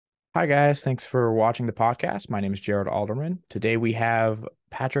Hi, guys. Thanks for watching the podcast. My name is Jared Alderman. Today we have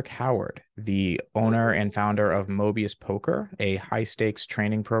Patrick Howard, the owner and founder of Mobius Poker, a high stakes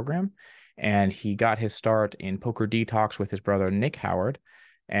training program. And he got his start in Poker Detox with his brother Nick Howard.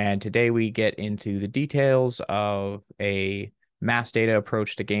 And today we get into the details of a mass data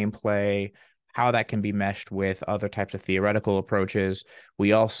approach to gameplay, how that can be meshed with other types of theoretical approaches.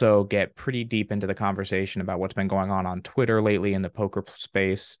 We also get pretty deep into the conversation about what's been going on Twitter lately in the poker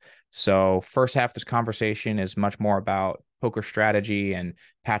space. So, first half of this conversation is much more about poker strategy and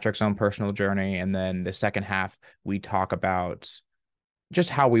Patrick's own personal journey. And then the second half, we talk about just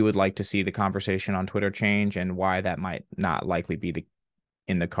how we would like to see the conversation on Twitter change and why that might not likely be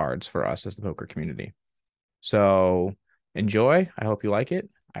in the cards for us as the poker community. So, enjoy. I hope you like it.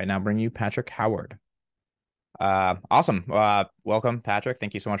 I now bring you Patrick Howard. Awesome. Welcome, Patrick.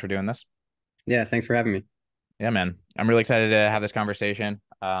 Thank you so much for doing this. Yeah, thanks for having me. Yeah, man. I'm really excited to have this conversation.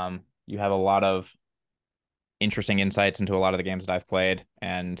 You have a lot of interesting insights into a lot of the games that I've played,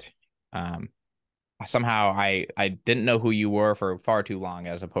 and um, somehow I didn't know who you were for far too long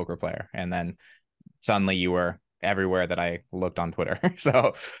as a poker player, and then suddenly you were everywhere that I looked on Twitter.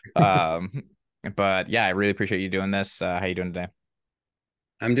 So, um, but yeah, I really appreciate you doing this. How you doing today?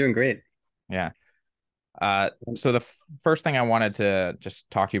 I'm doing great. Yeah. So the first thing I wanted to just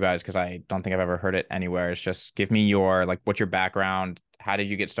talk to you about is because I don't think I've ever heard it anywhere. Is just give me your what's your background? How did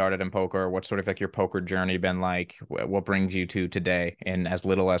you get started in poker? What's sort of like your poker journey been like? What brings you to today in as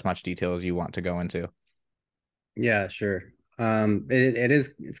little as much detail as you want to go into? Yeah, sure.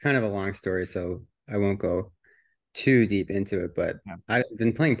 It's kind of a long story, so I won't go too deep into it, but Yeah. I've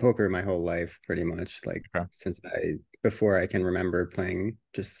been playing poker my whole life pretty much, like Okay. since I before I can remember playing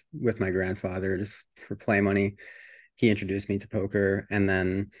just with my grandfather just for play money. He introduced me to poker, and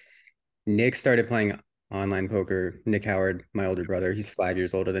then Nick started playing online poker. Nick Howard, my older brother, he's 5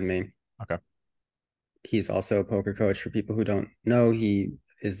 years older than me. Okay. He's also a poker coach. For people who don't know, he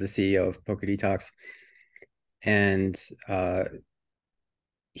is the CEO of Poker Detox. And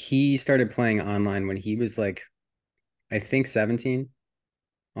he started playing online when he was like, I think 17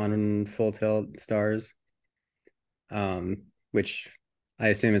 on Full Tilt Stars, which I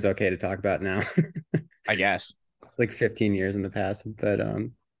assume is okay to talk about now. I guess Like 15 years in the past, but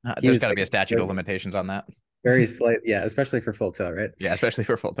he there's was got to like be a statute of limitations on that. very slight, yeah, especially for Full Tilt, right? Yeah, especially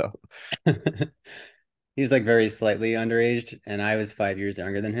for full tilt. He was like very slightly underaged, and I was 5 years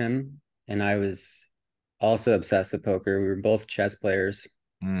younger than him, and I was also obsessed with poker. We were both chess players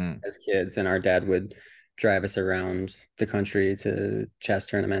Mm, as kids, and our dad would drive us around the country to chess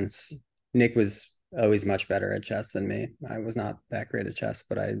tournaments. Nick was always much better at chess than me. I was not that great at chess,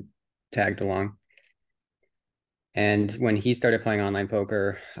 but I tagged along. And when he started playing online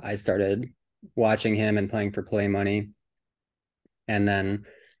poker, I started watching him and playing for play money. And then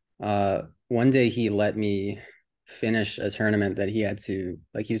one day he let me finish a tournament that he had to,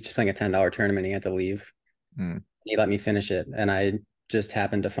 like, he was just playing a $10 tournament. He had to leave. mm. He let me finish it, and I just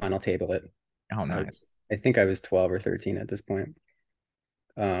happened to final table it. Oh, nice. I think I was 12 or 13 at this point.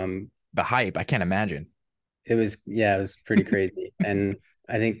 Um, The hype, I can't imagine. it was, yeah, it was pretty crazy. And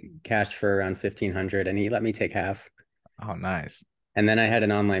I think cashed for around 1,500, and he let me take half. Oh, nice. And then I had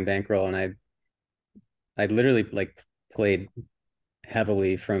an online bankroll, and I literally like played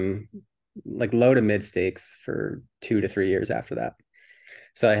heavily from like low to mid stakes for 2 to 3 years after that.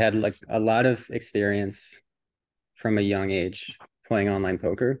 So I had like a lot of experience from a young age playing online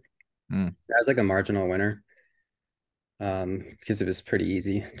poker. Mm. I was like a marginal winner, because it was pretty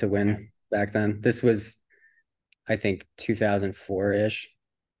easy to Yeah. win back then. This was, I think, 2004 ish,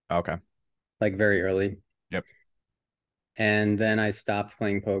 Okay. like very early. Yep. And then I stopped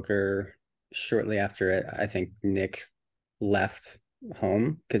playing poker shortly after it. I think Nick left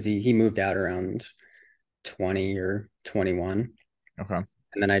home because he moved out around 20 or 21. Okay.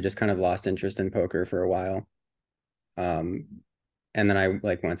 And then I just kind of lost interest in poker for a while. Um, and then I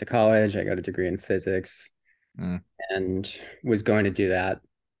like went to college. I got a degree in physics Mm. and was going to do that.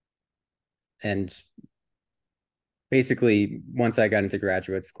 And basically, once I got into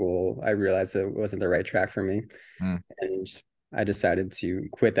graduate school, I realized that it wasn't the right track for me. Mm. And I decided to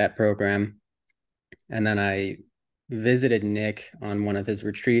quit that program. And then I visited Nick on one of his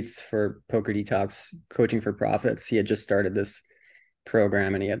retreats for Poker Detox Coaching for Profits. He had just started this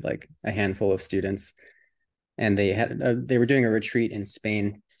program, and he had like a handful of students, and they were doing a retreat in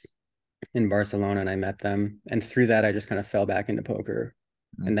Spain, in Barcelona, and I met them. And through that, I just kind of fell back into poker.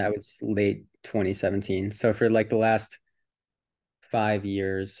 Mm. And that was late 2017. So for like the last 5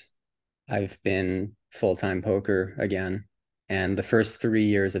 years, I've been full-time poker again. And the first 3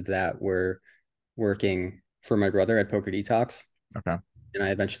 years of that were working for my brother at Poker Detox. Okay. And I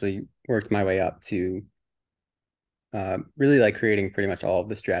eventually worked my way up to really like creating pretty much all of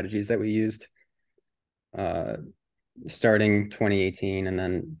the strategies that we used. Uh, Starting 2018 and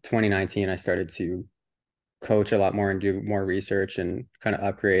then 2019, I started to coach a lot more and do more research and kind of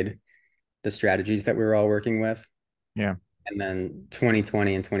upgrade the strategies that we were all working with. Yeah. And then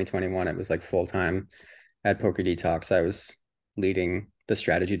 2020 and 2021, it was like full time at Poker Detox. I was leading the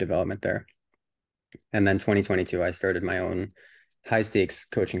strategy development there. And then 2022, I started my own high stakes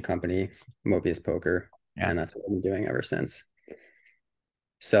coaching company, Mobius Poker. Yeah. And that's what I've been doing ever since.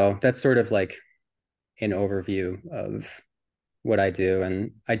 So that's sort of like an overview of what I do.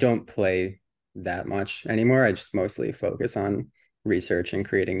 And I don't play that much anymore. I just mostly focus on research and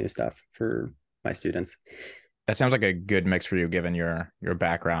creating new stuff for my students. That sounds like a good mix for you given your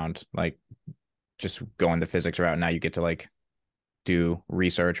background, like just going the physics route. Now you get to like do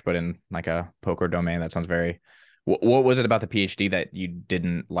research, but in like a poker domain. That sounds very. What was it about the PhD that you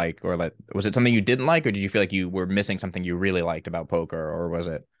didn't like, or like was it something you didn't like, or did you feel like you were missing something you really liked about poker, or was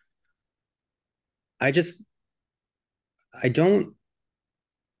it? I just, I don't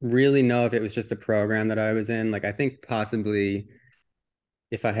really know if it was just the program that I was in. Like, I think possibly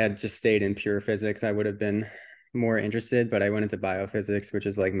if I had just stayed in pure physics, I would have been more interested, but I went into biophysics, which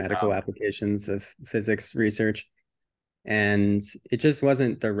is like medical Oh, applications of physics research. And it just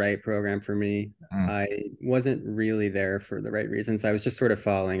wasn't the right program for me. mm, I wasn't really there for the right reasons. I was just sort of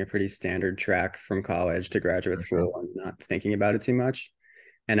following a pretty standard track from college to graduate for sure. school and not thinking about it too much.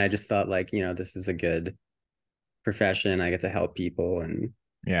 And I just thought, like, this is a good profession. I get to help people and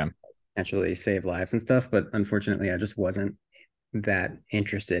Yeah, actually save lives and stuff. But unfortunately, I just wasn't that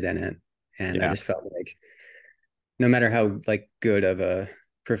interested in it. And I yeah, just felt like no matter how like good of a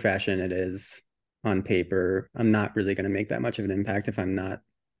profession it is on paper, I'm not really going to make that much of an impact if I'm not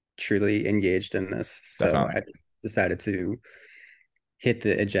truly engaged in this. So definitely. I just decided to hit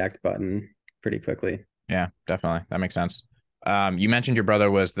the eject button pretty quickly. Yeah, definitely. That makes sense. You mentioned your brother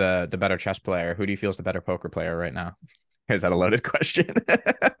was the better chess player. Who do you feel is the better poker player right now? Is that a loaded question?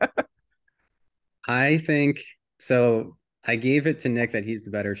 I think so. I gave it to Nick that he's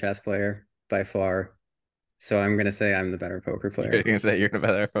the better chess player by far. So I'm going to say I'm the better poker You're player. gonna say you're the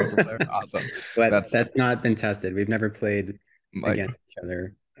better poker player. Awesome. But That's that's not been tested. We've never played like against each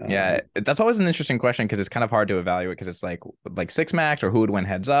other. yeah, that's always an interesting question because it's kind of hard to evaluate because it's like six max or who would win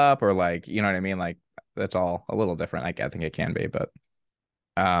heads up or like you know what I mean. Like that's all a little different. I think it can be, but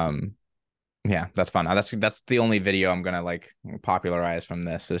um, yeah, that's fun. That's the only video I'm gonna like popularize from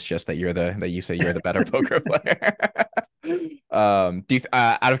this. Is just that you say you're the better poker player. Do you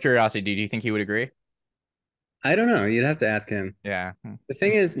out of curiosity, do you think he would agree? I don't know. You'd have to ask him. Yeah, The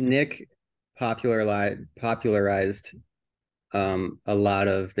thing is, Nick popularized a lot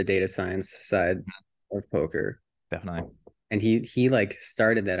of the data science side of poker, definitely. and he like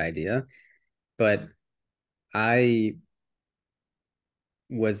started that idea. But I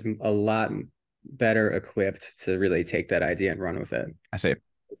was a lot better equipped to really take that idea and run with it. I see.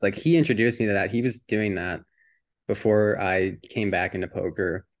 It's like he introduced me to that. He was doing that before I came back into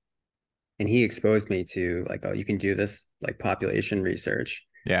poker, and he exposed me to like, oh, you can do this like population research.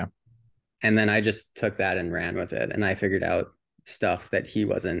 Yeah, And then I just took that and ran with it, and I figured out stuff that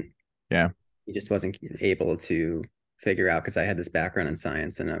yeah. he just wasn't able to figure out because I had this background in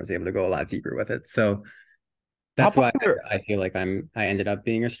science and I was able to go a lot deeper with it. So How that's why popular? I feel like I ended up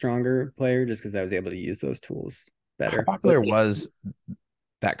being a stronger player just because I was able to use those tools How better. But popular was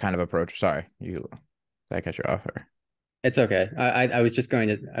that kind of approach? Sorry, you. Did I cut you off? Or? it's okay. I was just going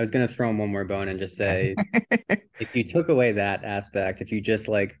to throw him one more bone and just Yeah. say if you took away that aspect, if you just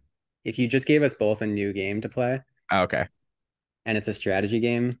gave us both a new game to play Okay, and it's a strategy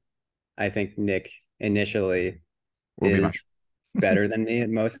game, I think Nick initially will be is much. better than me at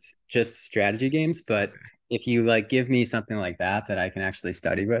most just strategy games. But if you like give me something like that I can actually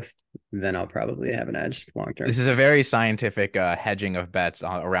study with, then I'll probably have an edge long This term. is a very scientific hedging of bets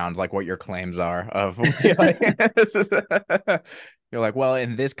around like what your claims are of you're like, this is you're like, well,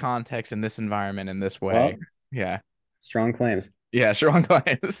 in this context, in this environment, in this way. Well, Yeah. strong claims. Yeah, strong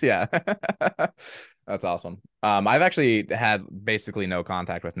claims. Yeah. That's awesome. I've actually had basically no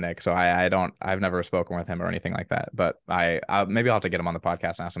contact with Nick, so I've never spoken with him or anything like that. But maybe I'll have to get him on the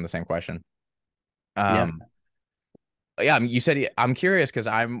podcast and ask him the same question. Yeah. Um, yeah, you said I'm curious because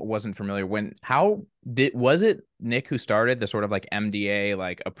I wasn't familiar when how did was it Nick who started the sort of like MDA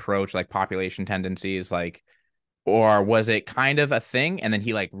like approach like population tendencies like or was it kind of a thing and then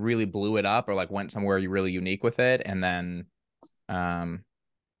he like really blew it up or like went somewhere really unique with it and then um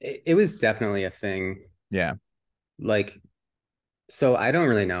It was definitely a thing. yeah, Like, so I don't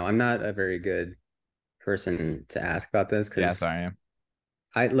really know. I'm not a very good person to ask about this yeah, because sorry.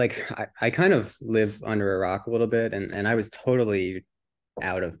 I kind of live under a rock a little bit, and I was totally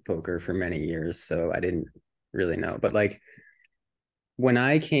out of poker for many years, so I didn't really know. But like when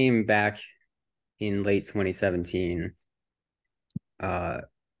I came back in late 2017, uh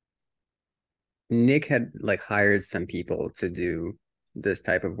Nick had like hired some people to do this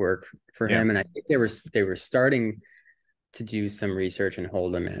type of work for Yeah. him, and I think they were starting to do some research in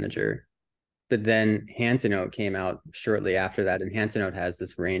Hold'em Manager. But then Hantanote came out shortly after that, and Hantanote has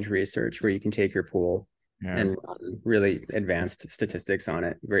this range research where you can take your pool Yeah. and run really advanced statistics on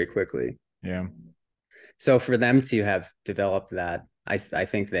it very quickly. Yeah. So for them to have developed that, I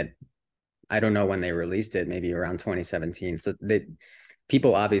think that I don't know when they released it, maybe around 2017. So they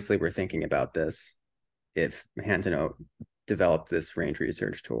people obviously were thinking about this if Hantanote developed this range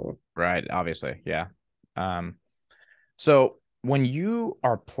research tool. Right. Obviously. Yeah. Um, so when you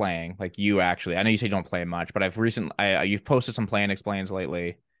are playing, like you actually, I know you say you don't play much, but you've posted some play and explains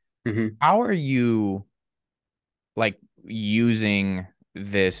lately. Mm-hmm. How are you like using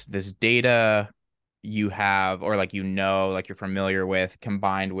this data you have, or like like you're familiar with,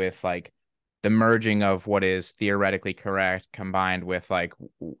 combined with like the merging of what is theoretically correct combined with like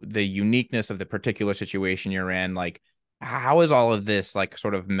the uniqueness of the particular situation you're in? Like how is all of this like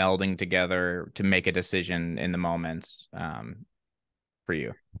sort of melding together to make a decision in the moments for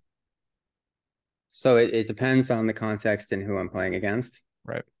you? So it depends on the context and who I'm playing against.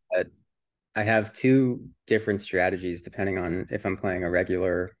 Right. But I have two different strategies depending on if I'm playing a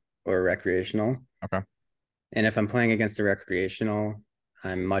regular or a recreational. Okay. And if I'm playing against a recreational,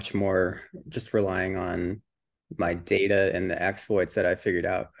 I'm much more just relying on my data and the exploits that I figured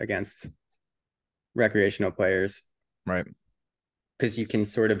out against recreational players, Right. because you can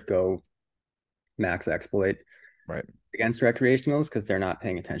sort of go max exploit Right. against recreationals because they're not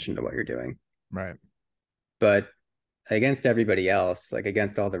paying attention to what you're doing. Right. But against everybody else, like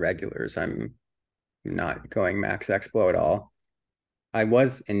against all the regulars, I'm not going max expo at all. I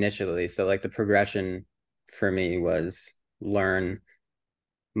was initially, so like the progression for me was learn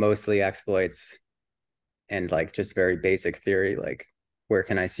mostly exploits and like just very basic theory, like where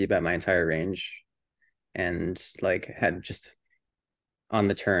can I see bet my entire range, and like had just on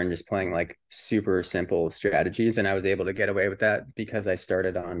the turn just playing like super simple strategies, and I was able to get away with that because I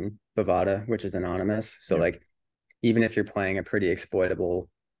started on Bovada, which is anonymous. So Yeah. like even if you're playing a pretty exploitable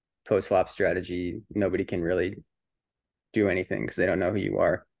post flop strategy, nobody can really do anything because they don't know who you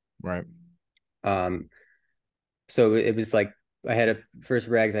are. Right. Um, so it was like I had a first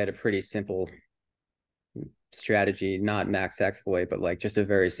regs, I had a pretty simple strategy, not max exploit, but like just a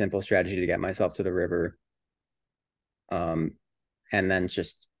very simple strategy to get myself to the river. Um, and then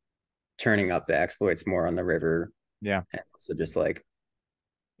just turning up the exploits more on the river, Yeah. and also just like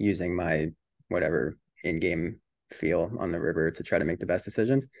using my whatever in-game feel on the river to try to make the best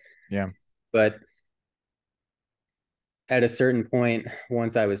decisions. Yeah. But at a certain point,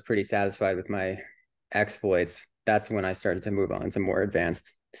 once I was pretty satisfied with my exploits, that's when I started to move on to more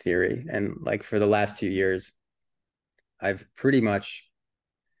advanced theory. And like for the last 2 years, I've pretty much,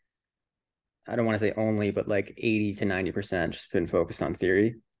 I don't want to say only, but like 80 to 90% just been focused on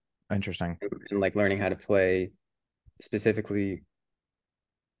theory Interesting. and like learning how to play specifically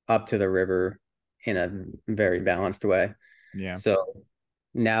up to the river in a very balanced way. Yeah. So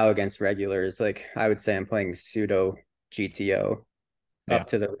now against regulars, like I would say I'm playing pseudo GTO Yeah. up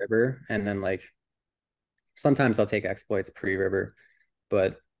to the river, and then like sometimes I'll take exploits pre-river,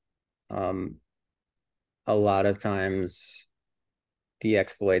 but um a lot of times the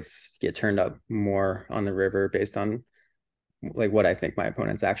exploits get turned up more on the river based on like what I think my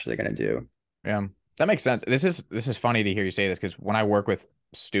opponent's actually going to do. Yeah, that makes sense. This is funny to hear you say this because when I work with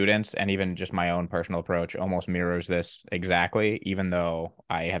students and even just my own personal approach almost mirrors this exactly, even though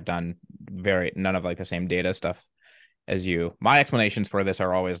I have done very none of like the same data stuff as you. My explanations for this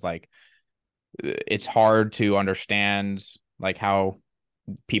are always like it's hard to understand like how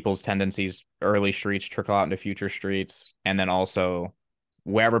people's tendencies early streets trickle out into future streets, and then also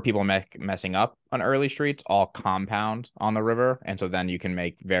wherever people messing up on early streets all compound on the river, and so then you can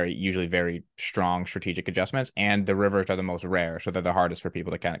make usually very strong strategic adjustments, and the rivers are the most rare, so they're the hardest for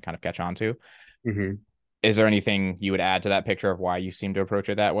people to kind of catch on to. Mm-hmm. Is there anything you would add to that picture of why you seem to approach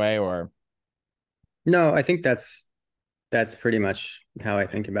it that way, or No, I think that's pretty much how I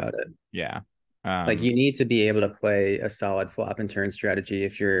think about it. yeah? Like um you need to be able to play a solid flop and turn strategy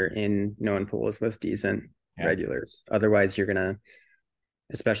if you're in known pools with decent yeah. regulars. Otherwise, you're gonna,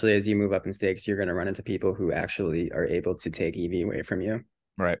 especially as you move up in stakes, you're gonna run into people who actually are able to take EV away from you.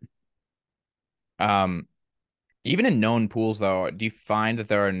 Right. um Even in known pools though, do you find that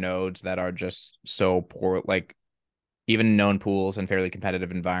there are nodes that are just so poor, like even in known pools and fairly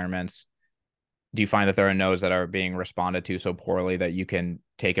competitive environments, do you find that there are nodes that are being responded to so poorly that you can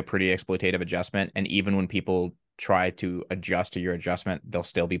take a pretty exploitative adjustment, and even when people try to adjust to your adjustment, they'll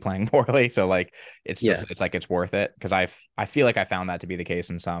still be playing poorly? So like Yeah. it's like it's worth it, because I feel like I found that to be the case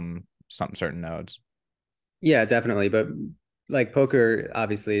in some certain nodes. Yeah, definitely. But like poker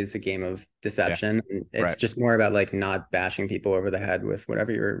obviously is a game of Yeah. deception. It's Right. just more about like not bashing people over the head with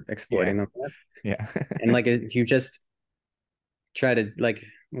whatever you're Yeah. exploiting them with. Yeah. And like if you just try to like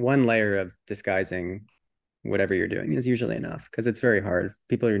one layer of disguising whatever you're doing is usually enough because it's very hard.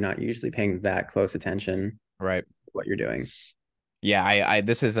 People are not usually paying that close attention Right. to what you're doing. Yeah, I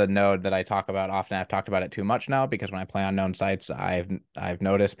this is a node that I talk about often. I've talked about it too much now, because when I play on known sites, I've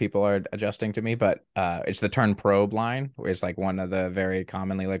noticed people are adjusting to me. But it's the turn probe line, where it's like one of the very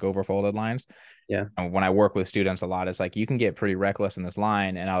commonly like overfolded lines. Yeah. And when I work with students a lot, it's like you can get pretty reckless in this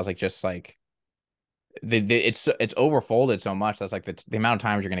line. And I was like, just like it's overfolded so much that's like the amount of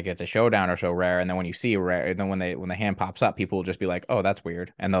times you're gonna get the showdown are so rare. And then when you see rare, and then when the hand pops up, people will just be like, oh, that's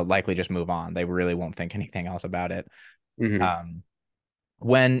weird, and they'll likely just move on. They really won't think anything else about it. Hmm. Um,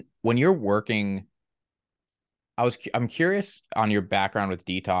 when you're working, I'm curious on your background with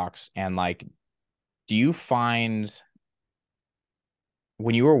Detox, and like, do you find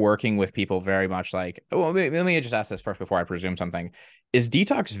when you were working with people very much like, oh, well, let me just ask this first before I presume something. Is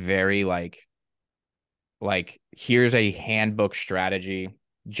Detox very like here's a handbook strategy,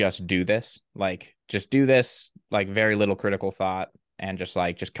 just do this, like just do this, like very little critical thought, and just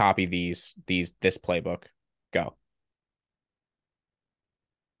like just copy this playbook, go?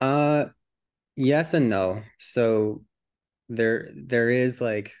 Uh, yes and no. So there is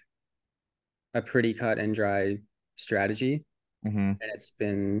like a pretty cut and dry strategy, Mm-hmm. and it's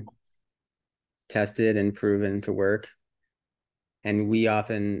been tested and proven to work. And we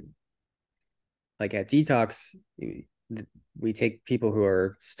often like at Detox, we take people who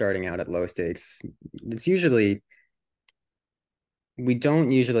are starting out at low stakes. It's usually we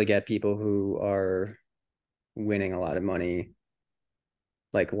don't usually get people who are winning a lot of money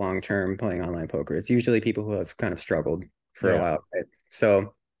like long term playing online poker. It's usually people who have kind of struggled for a Yeah. while, right?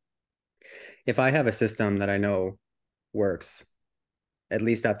 So if I have a system that I know works at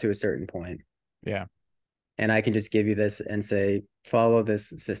least up to a certain point, Yeah. and I can just give you this and say, follow this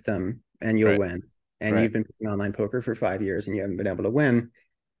system and you'll Right. win. And Right. you've been playing online poker for 5 years and you haven't been able to win,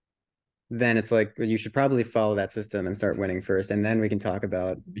 then it's like well, you should probably follow that system and start winning first, and then we can talk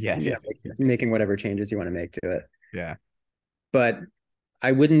about Yes. Yes. Yes. Yes. Yes. making whatever changes you want to make to it. Yeah. But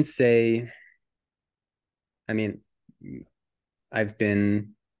I wouldn't say, I mean, I've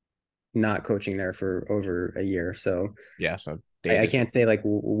been not coaching there for over a year, so Yeah. So I dated. can't say like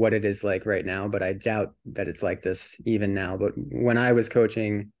what it is like right now, but I doubt that it's like this even now. But when I was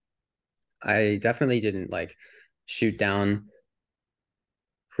coaching, I definitely didn't like shoot down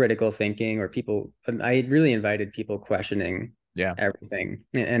critical thinking or people. I really invited people questioning Yeah. everything.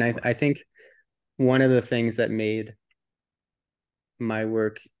 And I think one of the things that made my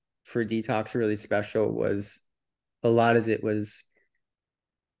work for Detox really special was a lot of it was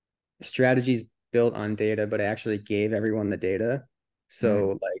strategies built on data, but I actually gave everyone the data. Mm, So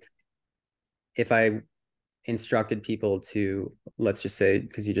like if I instructed people to, let's just say,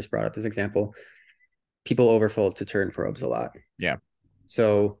 because you just brought up this example, people overfold to turn probes a lot. yeah.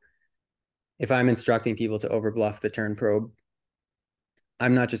 So if I'm instructing people to overbluff the turn probe,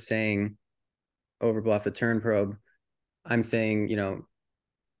 I'm not just saying overbluff the turn probe. I'm saying,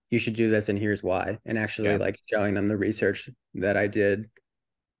 you should do this and here's why. And actually Yeah. like showing them the research that I did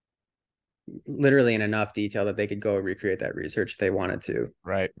literally in enough detail that they could go recreate that research if they wanted to.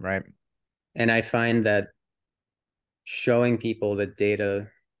 Right. Right. And I find that showing people the data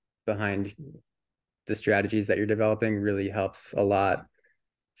behind the strategies that you're developing really helps a lot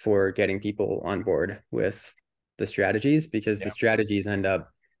for getting people on board with the strategies because the Yeah. strategies end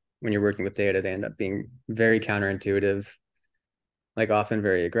up when you're working with data they end up being very counterintuitive, like often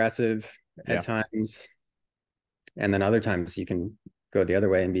very aggressive at Yeah. times, and then other times you can go the other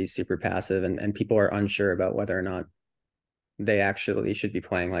way and be super passive, and people are unsure about whether or not they actually should be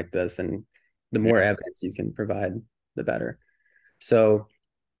playing like this, and the more Yeah. evidence you can provide the better. So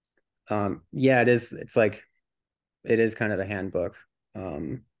yeah, it's like it is kind of a handbook,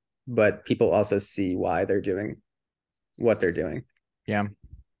 um but people also see why they're doing what they're doing. Yeah.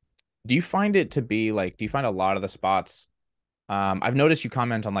 Do you find it to be like, do you find a lot of the spots? I've noticed you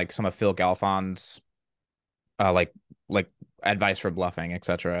comment on like some of Phil Galfon's like like advice for bluffing,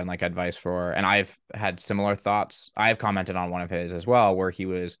 etc., and like advice for, and I've had similar thoughts. I've commented on one of his as well, where he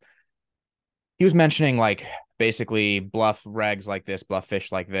was mentioning like basically bluff regs like this, bluff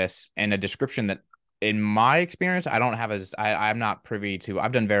fish like this, and a description that in my experience, I don't have as I'm not privy to.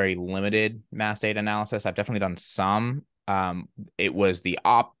 I've done very limited mass data analysis. I've definitely done some. It was the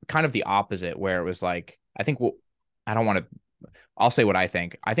kind of the opposite, where it was like I think I don't want to. I'll say what I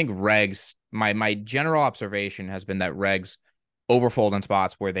think. I think regs. My general observation has been that regs overfold in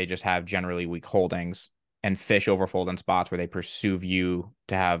spots where they just have generally weak holdings, and fish overfold in spots where they pursue you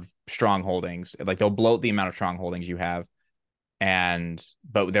to have strong holdings. Like they'll bloat the amount of strong holdings you have,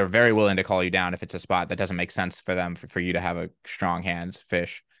 but they're very willing to call you down if it's a spot that doesn't make sense for them for you to have a strong hand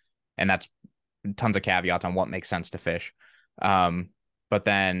fish. And that's tons of caveats on what makes sense to fish. But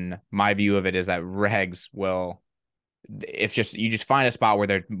then my view of it is that regs will, if just you just find a spot where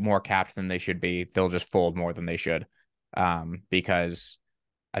they're more capped than they should be, they'll just fold more than they should. Because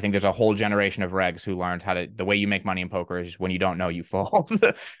I think there's a whole generation of regs who learned the way you make money in poker is when you don't know, you fold.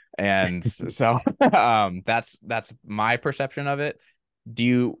 And so that's my perception of it.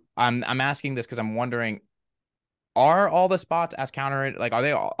 I'm asking this because I'm wondering, are all the spots as counter, like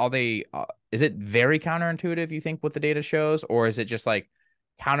is it very counterintuitive, you think, what the data shows, or is it just like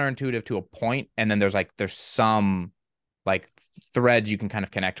counterintuitive to a point, and then there's some like threads you can kind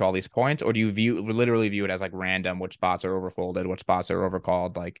of connect to all these points, or do you literally view it as like random, which spots are overfolded, which spots are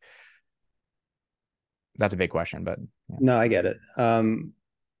overcalled? Like that's a big question, but yeah. No, I get it.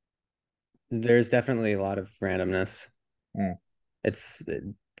 There's definitely a lot of randomness.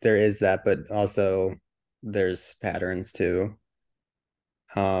 There is that, but also there's patterns too.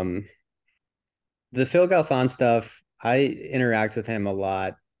 The Phil Galfond stuff, I interact with him a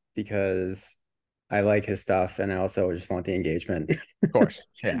lot because I like his stuff, and I also just want the engagement. Of course,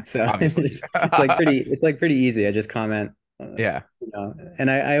 yeah. So obviously, it's like pretty easy. I just comment. Yeah. And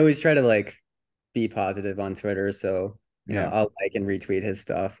I always try to like be positive on Twitter, so I'll like and retweet his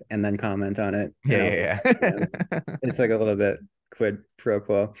stuff and then comment on it. Yeah. It's like a little bit quid pro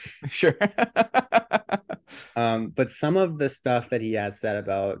quo. Sure. But some of the stuff that he has said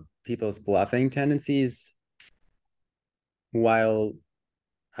about people's bluffing tendencies, while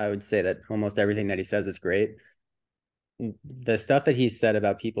I would say that almost everything that he says is great, the stuff that he said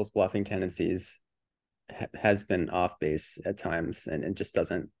about people's bluffing tendencies has been off base at times, and it just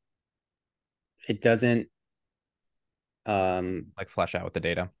doesn't like flesh out with the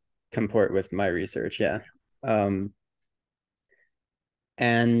data, comport with my research. Yeah.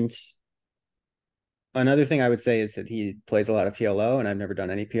 And another thing I would say is that he plays a lot of PLO, and I've never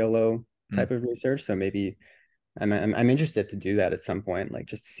done any PLO type of research, so maybe I'm interested to do that at some point, like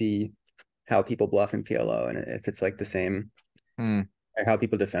just see how people bluff in PLO, and if it's like the same, or how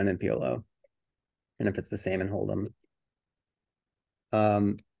people defend in PLO, and if it's the same in Hold'em.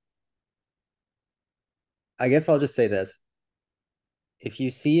 I guess I'll just say this: if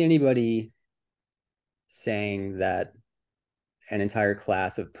you see anybody saying that an entire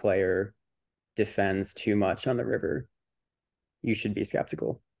class of player defends too much on the river, you should be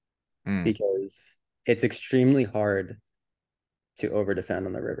skeptical, because it's extremely hard to over defend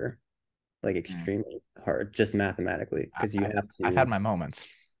on the river, like extremely hard, just mathematically, because you have to. I've had my moments.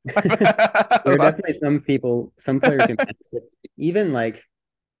 There are definitely some players who even like,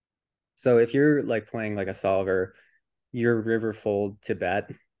 so if you're like playing like a solver, your river fold to bet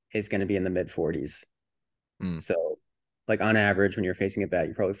is going to be in the mid 40s. So like on average, when you're facing a bet,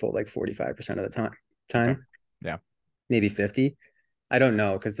 you probably fold like 45% of the time. Okay. Yeah. Maybe 50. I don't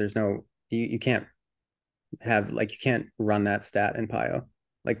know, because there's no, you can't you can't run that stat in Pio,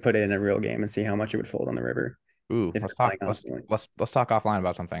 like put it in a real game and see how much it would fold on the river. Ooh, let's talk offline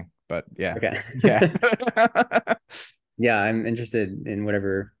about something. But yeah. Okay. Yeah. Yeah, I'm interested in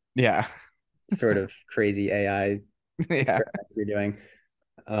whatever sort of crazy AI experiments you're doing.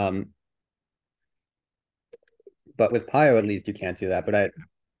 But with Pio, at least you can't do that. But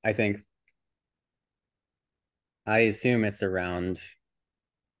I think, I assume it's around,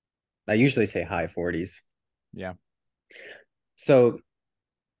 I usually say high 40s. Yeah. So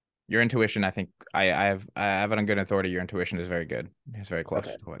your intuition, I think I have it on good authority. Your intuition is very good. It's very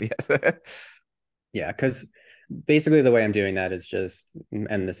close to what he has. Yeah, because basically the way I'm doing that is just,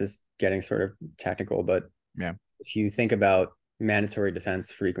 and this is getting sort of technical, but yeah, if you think about mandatory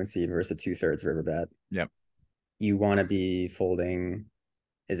defense frequency versus a 2/3 river bet, you want to be folding,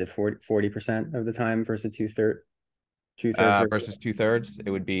 is it 40% of the time versus two-thirds versus 2/3?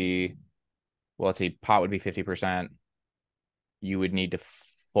 It would be, well, let's see, pot would be 50%. You would need to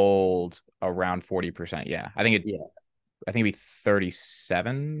fold around 40%. Yeah, I think it'd be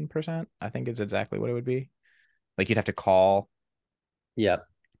 37%. I think it's exactly what it would be. Like you'd have to call. Yep.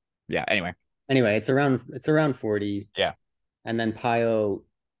 Yeah. Anyway, it's around 40. Yeah. And then Pio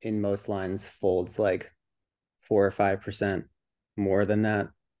in most lines folds like 4 or 5% more than that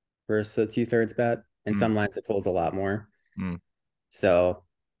versus a 2/3 bet. and Mm, some lines it folds a lot more. mm, So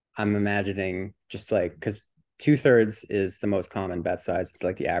I'm imagining just like, because 2/3 is the most common bet size. It's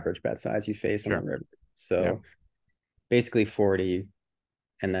like the average bet size you face on the sure. river. Yeah. So basically 40,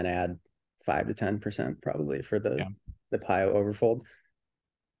 and then add 5 to 10% probably for Yeah. the pile overfold.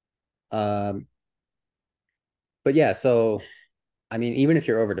 Um, but yeah, so I mean, even if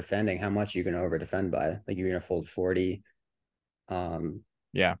you're over defending, how much are you going to over defend by? Like you're going to fold 40. Um,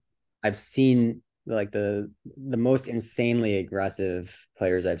 Yeah. I've seen like the most insanely aggressive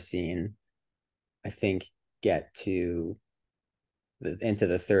players I've seen, I think, get to into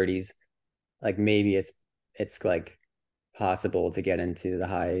the 30s. Like maybe it's like possible to get into the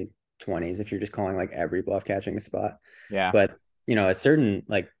high 20s if you're just calling like every bluff catching spot. Yeah. But a certain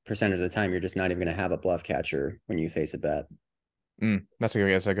like percentage of the time, you're just not even going to have a bluff catcher when you face a bet. That's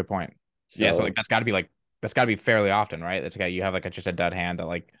a good point. Yeah. So like So that's got to be fairly often, right? That's got you have like just a dud hand that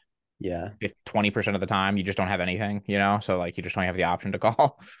like yeah, if 20% of the time you just don't have anything, you know? So like you just don't have the option to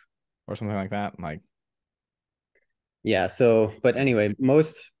call or something like that. Like, yeah. So, but anyway,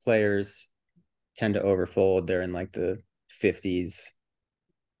 most players tend to overfold. They're in like the 50s,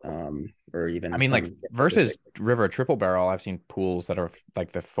 or I even mean, like some the versus 60s. River Triple Barrel, I've seen pools that are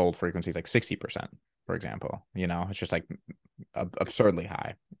like the fold frequency is like 60%, for example. You know, it's just like absurdly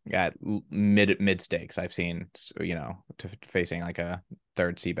high at mid stakes. I've seen, you know, facing like a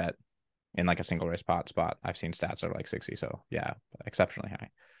third C bet in like a single race spot. I've seen stats that are like 60. So yeah, exceptionally high.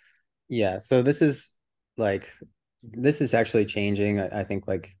 Yeah. So this is actually changing. I think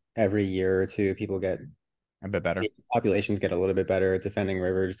like every year or two, A bit better. populations get a little bit better at defending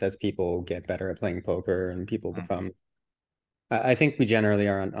rivers as people get better at playing poker and people Mm, become. I think we generally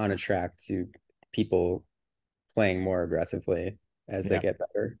are on a track to people playing more aggressively as they yeah. get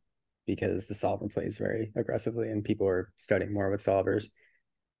better because the solver plays very aggressively and people are studying more with solvers.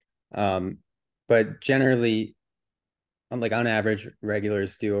 Um, but generally, like on average,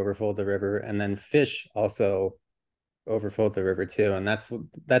 regulars do overfold the river, and then fish also overfold the river too, and that's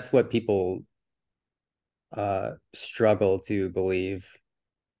what people struggle to believe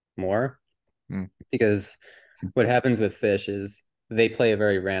more, Mm, because what happens with fish is they play a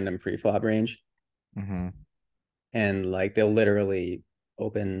very random pre-flop range, mm-hmm. and like they'll literally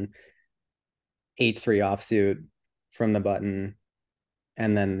open 8-3 offsuit from the button,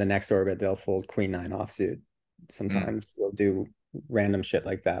 and then the next orbit they'll fold queen 9 offsuit. Mm, Sometimes they'll do random shit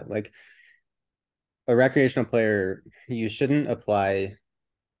like that. Like a recreational player, you shouldn't apply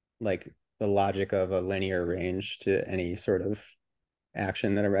like the logic of a linear range to any sort of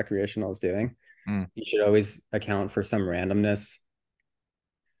action that a recreational is doing. mm, You should always account for some randomness.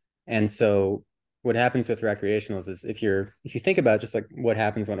 And so what happens with recreationals is if you think about just like what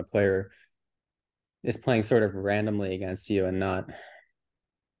happens when a player is playing sort of randomly against you and not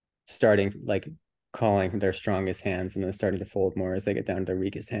starting like calling their strongest hands and then starting to fold more as they get down to their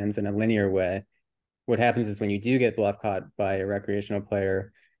weakest hands in a linear way. What happens is when you do get bluff caught by a recreational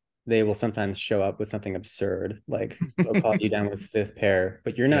player, they will sometimes show up with something absurd, like they'll call you down with fifth pair,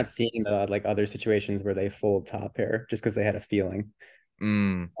 but you're yeah. not seeing the like other situations where they fold top pair just because they had a feeling.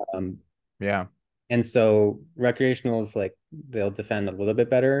 Mm, Um, yeah. and so recreationals, like they'll defend a little bit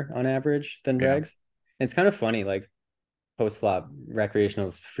better on average than Yeah. regs. It's kind of funny, like post flop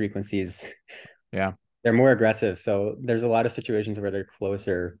recreationals frequencies, Yeah. they're more aggressive. So there's a lot of situations where they're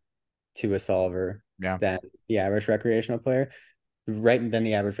closer to a solver Yeah. than the average recreational player, right? Than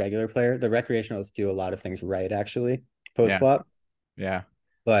the average regular player. The recreationals do a lot of things right, actually, post Yeah. flop, Yeah.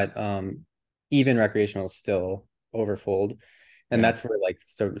 but even recreationals still overfold. And Yeah. that's where like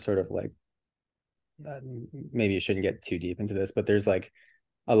sort of like maybe you shouldn't get too deep into this, but there's like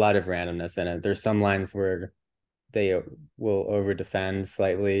a lot of randomness in it. There's some lines where they will over defend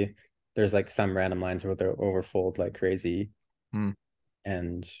slightly. There's like some random lines where they'll overfold like crazy. Mm.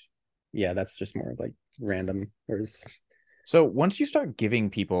 And yeah, that's just more like random. Whereas So once you start giving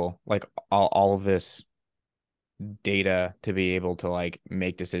people like all of this data to be able to like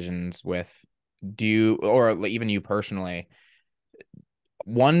make decisions with, do you, or like, even you personally,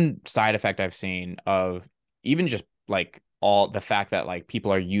 one side effect I've seen of even just like all the fact that like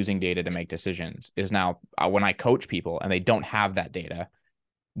people are using data to make decisions is now when I coach people and they don't have that data,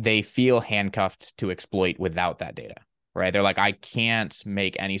 they feel handcuffed to exploit without that data, right? They're like, I can't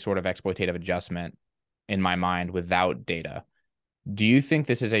make any sort of exploitative adjustment in my mind without data. Do you think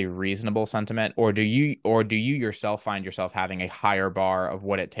this is a reasonable sentiment, or do you yourself find yourself having a higher bar of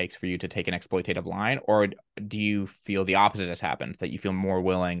what it takes for you to take an exploitative line, or do you feel the opposite has happened, that you feel more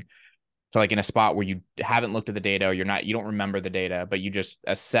willing to, like in a spot where you haven't looked at the data, or you don't remember the data, but you just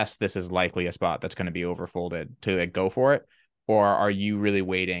assess this as likely a spot that's going to be overfolded to like, go for it? Or are you really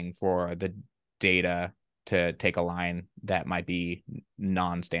waiting for data to take a line that might be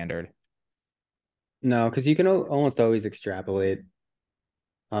non-standard. No, because you can almost always extrapolate.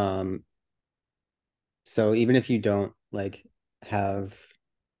 Um, so even if you don't like have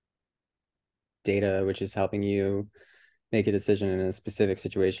data which is helping you make a decision in a specific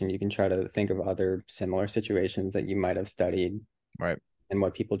situation, you can try to think of other similar situations that you might have studied Right. and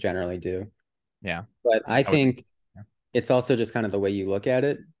what people generally do. Yeah. But I I would, think yeah. it's also just kind of the way you look at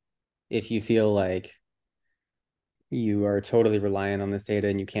it. If you feel like you are totally reliant on this data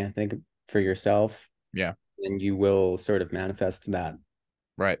and you can't think for yourself, Yeah. then you will sort of manifest that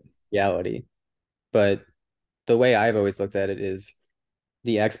Right. reality. But the way I've always looked at it is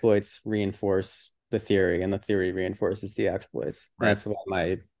the exploits reinforce the theory and the theory reinforces the exploits. Right. That's why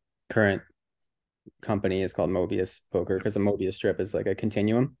my current company is called Mobius Poker, because a Mobius strip is like a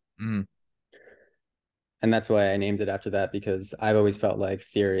continuum. Mm, And that's why I named it after that, because I've always felt like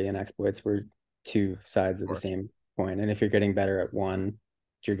theory and exploits were two sides of of the course. same coin. And if you're getting better at one,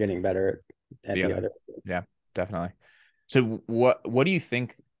 you're getting better at The the other. other. Yeah, definitely. So what do you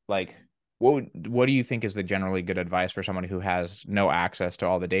think like what do you think is the generally good advice for someone who has no access to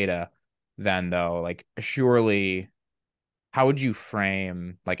all the data then though? Like surely how would you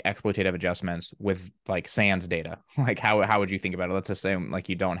frame like exploitative adjustments with like sans data? Like how would you think about it? Let's assume like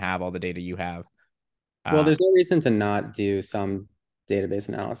you don't have all the data you have. Well, Uh there's no reason to not do some database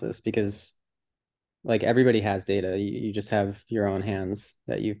analysis, because like everybody has data. You just have your own hands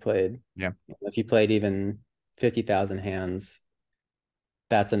that you've played. yeah, If you played even 50,000 hands,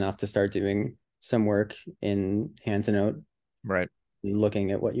 that's enough to start doing some work in hand to note, right.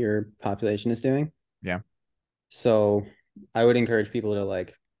 looking at what your population is doing. Yeah. So I would encourage people to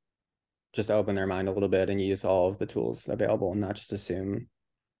like just open their mind a little bit and use all of the tools available and not just assume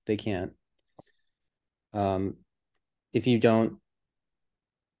they can't. Um, if you don't,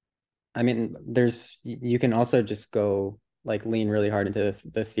 I mean, you can also just go like lean really hard into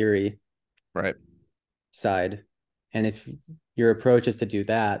the theory Right. side. And if your approach is to do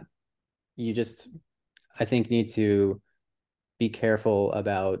that, you just, I think, need to be careful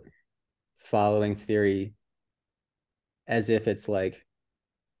about following theory as if it's like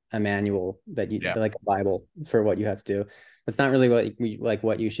a manual that you Yeah. like a Bible for what you have to do. That's not really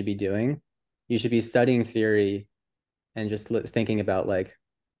what you should be doing. You should be studying theory and just thinking about like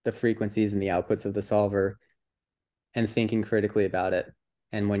the frequencies and the outputs of the solver and thinking critically about it.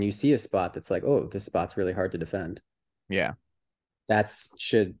 And when you see a spot that's like, oh, this spot's really hard to defend, Yeah. that's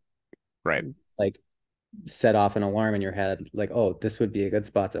should Right. like set off an alarm in your head, like, oh, this would be a good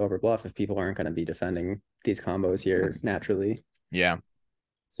spot to overbluff if people aren't going to be defending these combos here naturally. Yeah.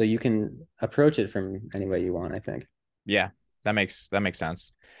 So you can approach it from any way you want, I think. Yeah, that makes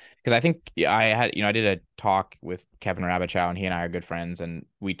sense. Because I think yeah, I had, I did a talk with Kevin Rabichow, and he and I are good friends, and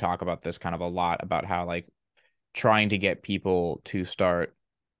we talk about this kind of a lot about how like trying to get people to start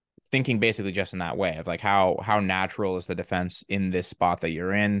thinking basically just in that way of like how natural is the defense in this spot that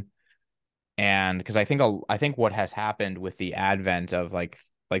you're in, and because I think what has happened with the advent of like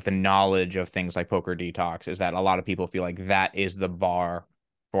the knowledge of things like poker detox is that a lot of people feel like that is the bar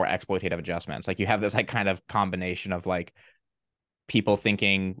for exploitative adjustments. Like you have this like kind of combination of like people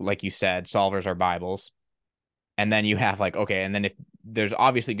thinking, like you said, solvers are Bibles. And then you have like, okay, and then if there's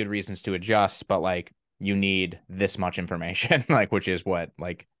obviously good reasons to adjust, but like you need this much information, like which is what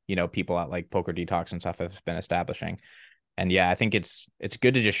like, people at like Poker Detox and stuff have been establishing. And yeah, I think it's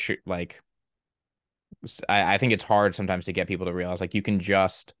good to just like I think it's hard sometimes to get people to realize like you can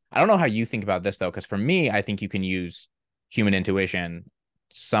just I don't know how you think about this though, because for me, I think you can use human intuition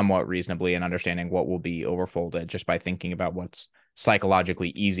somewhat reasonably in understanding what will be overfolded just by thinking about what's psychologically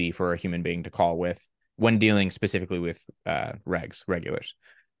easy for a human being to call with when dealing specifically with regulars.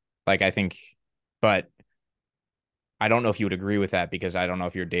 Like I think, but I don't know if you would agree with that because I don't know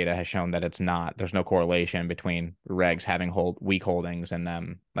if your data has shown that there's no correlation between regs having weak holdings and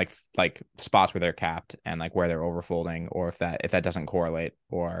them like spots where they're capped and like where they're overfolding, or if that doesn't correlate,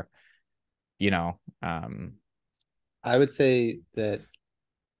 or you know um I would say that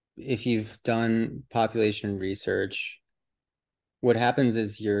if you've done population research, what happens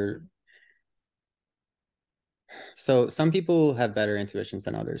is so some people have better intuitions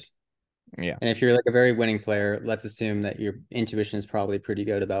than others. yeah, And if you're like a very winning player, let's assume that your intuition is probably pretty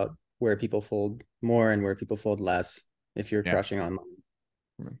good about where people fold more and where people fold less. If you're yeah, crushing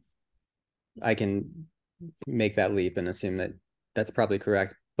online, I can make that leap and assume that that's probably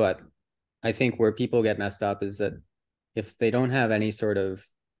correct. But I think where people get messed up is that if they don't have any sort of,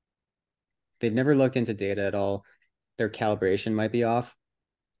 they've never looked into data at all, their calibration might be off.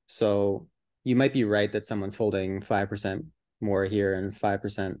 So you might be right that someone's folding 5% more here and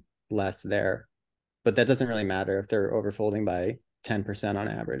 5% less there. but that doesn't really matter if they're overfolding by 10% on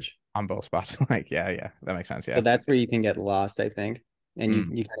average. On both spots. Like, yeah, that makes sense. So Yeah. that's where you can get lost, I think. And you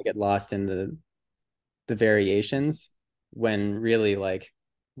Mm, you kind of get lost in the variations when really like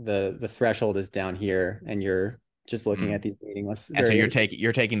the threshold is down here and you're just looking mm. at these meaningless And so variations.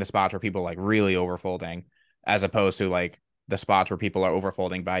 you're taking the spots where people like really overfolding, as opposed to like the spots where people are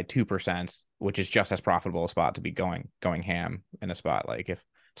overfolding by 2%, which is just as profitable a spot to be going ham in a spot. Like if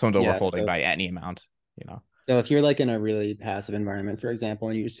someone's Yeah. overfolding So by any amount, you know. so if you're like in a really passive environment, for example,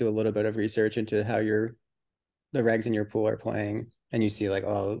 and you just do a little bit of research into how the regs in your pool are playing, and you see like,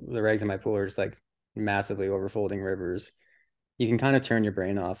 oh, the regs in my pool are just like massively overfolding rivers, you can kind of turn your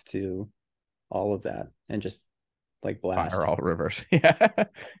brain off to all of that and just like Fire blast. all rivers. Yeah.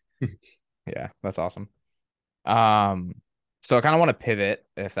 Yeah, that's awesome. Um, so I kind of want to pivot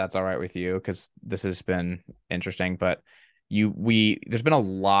if that's all right with you, because this has been interesting, but there's been a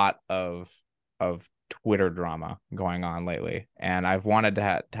lot of Twitter drama going on lately, and I've wanted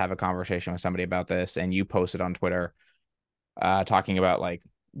to have a conversation with somebody about this, and you posted on Twitter talking about like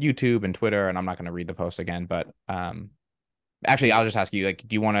YouTube and Twitter, and I'm not going to read the post again, but actually I'll just ask you, like,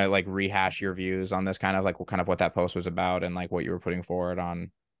 do you want to like rehash your views on this, kind of like what that post was about and like what you were putting forward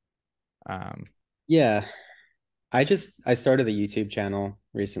on um Yeah, I started a YouTube channel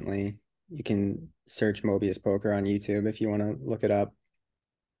recently. You can search Mobius Poker on YouTube if you want to look it up.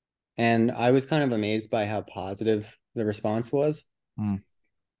 And I was kind of amazed by how positive the response was. mm,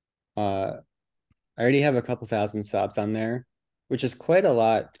 Uh, I already have a couple thousand subs on there, which is quite a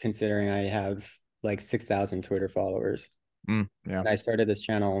lot considering I have like 6,000 Twitter followers. yeah, And I started this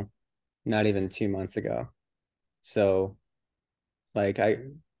channel not even 2 months ago. So, like, I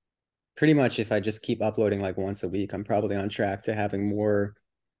pretty much, if I just keep uploading like once a week, I'm probably on track to having more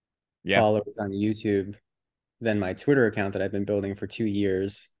yeah, followers on YouTube than my Twitter account that I've been building for 2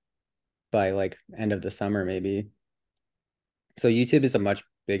 years by like end of the summer, maybe. So, YouTube is a much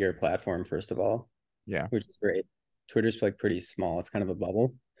bigger platform, first of all, yeah, which is great. Twitter's like pretty small, it's kind of a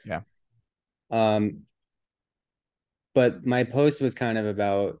bubble. yeah, Um, but my post was kind of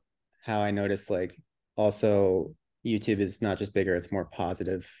about how I noticed like also YouTube is not just bigger, it's more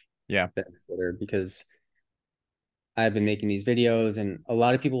positive yeah, than Twitter because I've been making these videos and a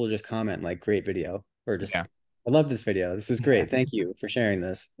lot of people will just comment like great video or just yeah, I love this video. This was yeah, great. Thank you for sharing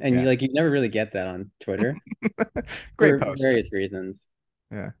this. And yeah. you never really get that on Twitter Great for post. various reasons.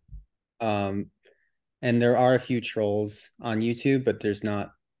 Yeah, Um, and there are a few trolls on YouTube, but there's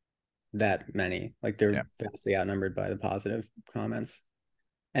not that many. Like yeah, they're vastly outnumbered by the positive comments.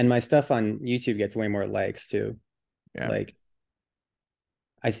 And my stuff on YouTube gets way more likes too. yeah. Like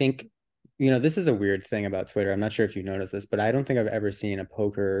I think, this is a weird thing about Twitter. I'm not sure if you noticed this, but I don't think I've ever seen a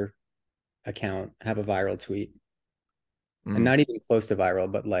poker account have a viral tweet. And Mm, not even close to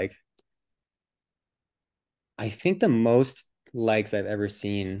viral, but like I think the most likes I've ever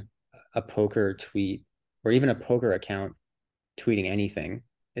seen a poker tweet or even a poker account tweeting anything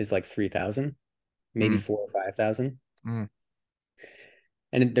is like 3,000, maybe mm, 4 or 5,000. mm.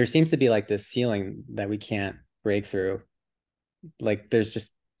 And there seems to be like this ceiling that we can't break through. Like there's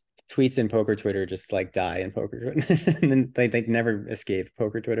just tweets in poker Twitter just like die in poker Twitter. And then they never escape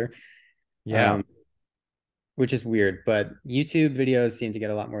poker Twitter. Yeah, Um, which is weird, but YouTube videos seem to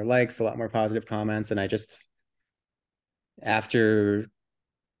get a lot more likes, a lot more positive comments. And I just after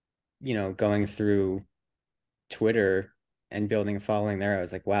going through Twitter and building a following there, I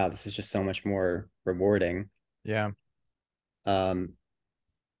was like, wow, this is just so much more rewarding. yeah, Um,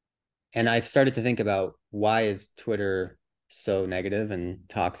 and I started to think about why is Twitter so negative and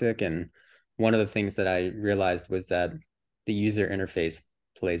toxic? And one of the things that I realized was that the user interface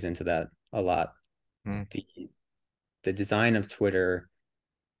plays into that a lot. mm, The the design of Twitter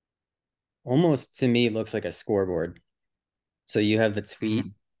almost to me looks like a scoreboard. So you have the tweet,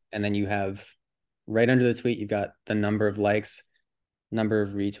 mm, and then you have right under the tweet, you've got the number of likes, number of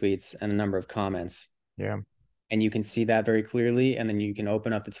retweets, and a number of comments. yeah, And you can see that very clearly. And then you can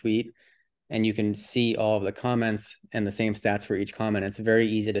open up the tweet and you can see all of the comments and the same stats for each comment. It's very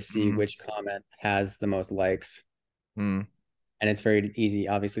easy to see mm, which comment has the most likes. mm, And it's very easy,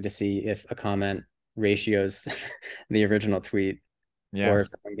 obviously, to see if a comment ratios the original tweet yeah, or if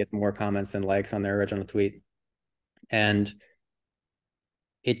someone gets more comments than likes on their original tweet. And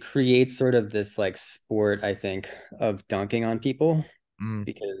it creates sort of this like sport, I think, of dunking on people mm,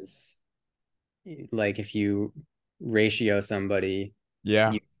 because like if you ratio somebody,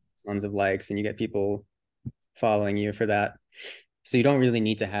 yeah, you tons of likes and you get people following you for that. So you don't really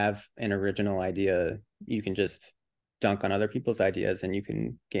need to have an original idea. You can just dunk on other people's ideas and you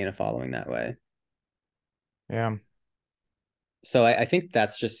can gain a following that way. yeah, So I think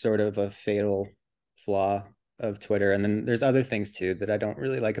that's just sort of a fatal flaw of Twitter. And then there's other things too that I don't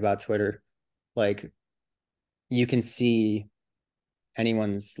really like about Twitter. Like you can see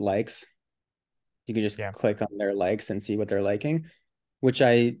anyone's likes. You can just Yeah. click on their likes and see what they're liking, which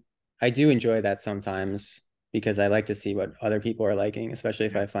I do enjoy that sometimes because I like to see what other people are liking, especially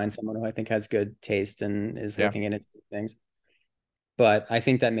if Yeah. I find someone who I think has good taste and is Yeah. looking into things. But I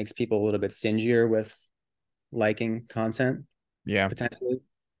think that makes people a little bit stingier with liking content Yeah. potentially.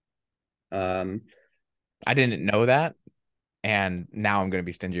 Um, I didn't know that. And now I'm going to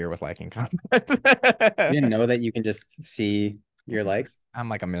be stingier with liking content. you didn't know that you can just see your likes. I'm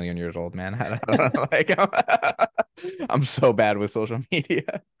like a million years old, man. I don't know. Like, I'm so bad with social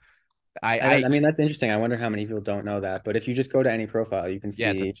media. I I mean, that's interesting. I wonder how many people don't know that. But if you just go to any profile, you can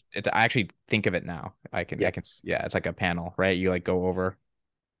yeah, see. I actually think of it now. Yeah, Yeah, it's like a panel, right? You like go over.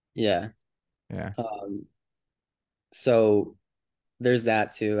 yeah. Yeah. So there's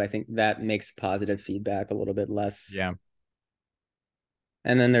that too. I think that makes positive feedback a little bit less. Yeah.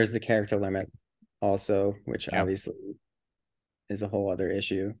 And then there's the character limit also, which Yeah. obviously is a whole other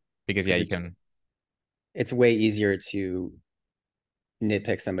issue Because yeah, because you can. it's way easier to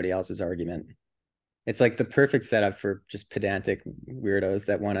nitpick somebody else's argument. It's like the perfect setup for just pedantic weirdos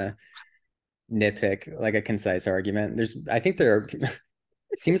that want to nitpick like a concise argument. I think there are,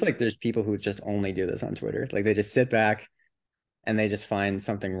 it seems like there's people who just only do this on Twitter. Like they just sit back and they just find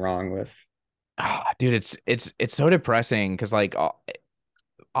something wrong with. Dude, it's so depressing because like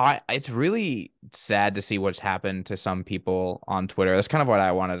I it's really sad to see what's happened to some people on Twitter. That's kind of what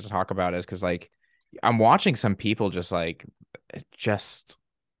I wanted to talk about is because like I'm watching some people just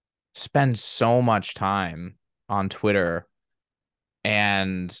spend so much time on Twitter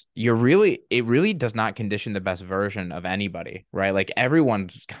and it really does not condition the best version of anybody, right? Like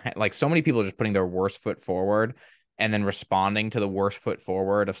everyone's like so many people are just putting their worst foot forward and then responding to the worst foot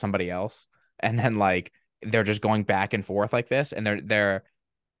forward of somebody else. And then like they're just going back and forth like this and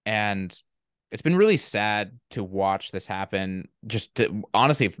and it's been really sad to watch this happen. Just to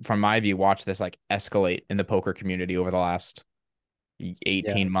honestly, from my view, watch this like escalate in the poker community over the last Yeah.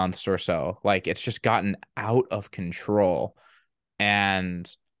 18 months or so. Like it's just gotten out of control.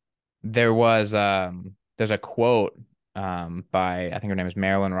 And there's a quote by I think her name is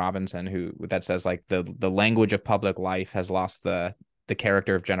Marilyn Robinson who that says like the language of public life has lost the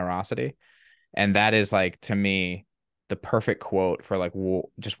character of generosity. And that is like to me the perfect quote for like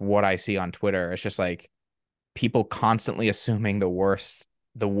just what I see on Twitter. It's just like people constantly assuming the worst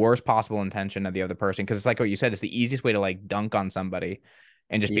possible intention of the other person because it's like what you said, it's the easiest way to like dunk on somebody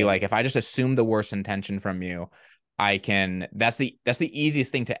and just be Yeah. like, if I just assume the worst intention from you, I can that's the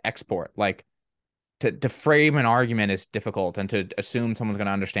easiest thing to export. Like to frame an argument is difficult and to assume someone's going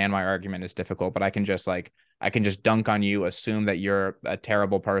to understand my argument is difficult, but I can just dunk on you, assume that you're a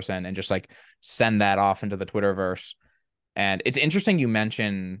terrible person and just like send that off into the Twitterverse. And it's interesting you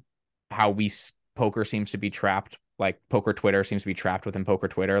mention how poker seems to be trapped, like poker Twitter seems to be trapped within poker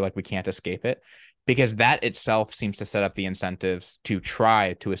Twitter, like we can't escape it because that itself seems to set up the incentives to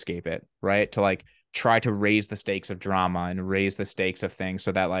try to escape it, right? To like try to raise the stakes of drama and raise the stakes of things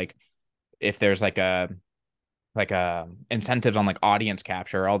so that like if there's like a incentives on like audience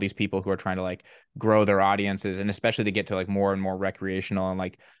capture, all these people who are trying to like grow their audiences and especially to get to like more and more recreational and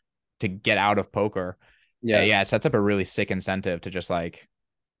like to get out of poker. Yeah. Yeah, it sets up a really sick incentive to just like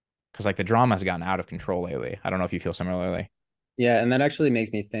because like the drama has gotten out of control lately. I don't know if you feel similarly. Yeah. And that actually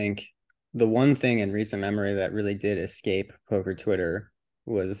makes me think the one thing in recent memory that really did escape poker Twitter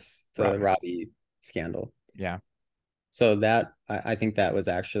was the Robbie. Robbie scandal. Yeah. So that I think that was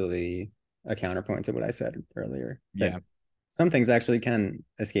actually a counterpoint to what I said earlier. That Yeah. some things actually can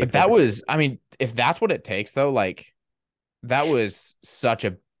escape But that poker. was, I mean, if that's what it takes though, like that was such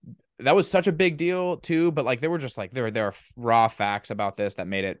a big deal too, but like there were just like there are raw facts about this that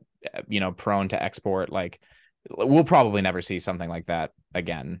made it prone to export. Like we'll probably never see something like that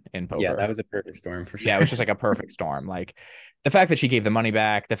again in Yeah, that poker. was a perfect storm for Yeah, it was sure. just like a perfect storm. Like the fact that she gave the money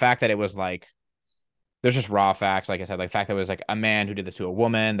back, the fact that it was like there's just raw facts, like I said, like the fact that it was like a man who did this to a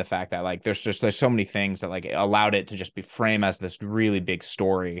woman, the fact that like there's so many things that like allowed it to just be framed as this really big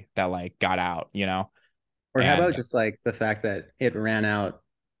story that like got out. Or how And about just like the fact that it ran out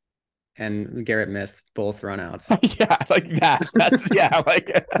and Garrett missed both runouts? yeah, like that. That's yeah,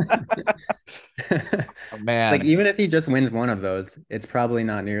 like oh, Like man. even if he just wins one of those, it's probably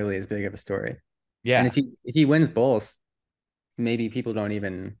not nearly as big of a story. And Yeah. if he wins both, maybe people don't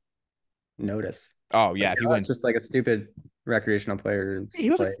even notice. Oh Like, yeah, if he oh, it's wins. just like a stupid recreational player He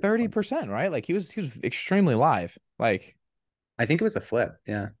was like play. 30%, right? Like he was extremely live. Like, I think it was a flip.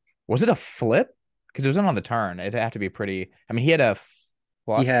 Yeah. was it a flip? Because it wasn't on the turn. It'd have to be pretty. I mean, he had a He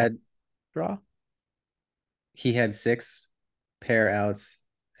flush had draw. he had six pair outs,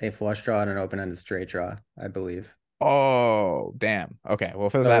 a flush draw, and an open-ended straight draw, I believe. Oh, damn. Okay. Well,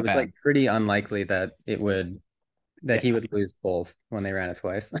 if it was So it that was bad. like pretty unlikely that Yeah. he would lose both when they ran it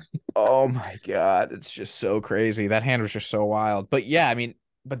twice. Oh my God. It's just so crazy. That hand was just so wild. But yeah, I mean,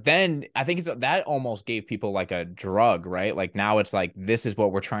 but then I think that almost gave people like a drug, right? Like now it's like this is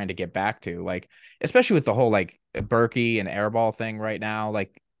what we're trying to get back to. Like, especially with the whole like Berkey and airball thing right now.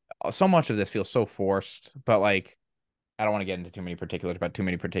 Like so much of this feels so forced, but like I don't want to get into too many particulars about too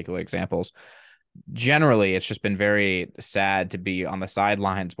many particular examples. Generally, it's just been very sad to be on the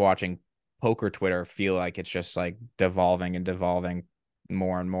sidelines watching poker Twitter feel like it's just like devolving and devolving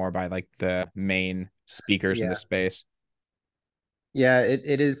more and more by like the main speakers in the Yeah. space. Yeah,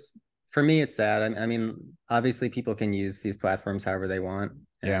 it is for me it's sad. I mean, obviously people can use these platforms however they want,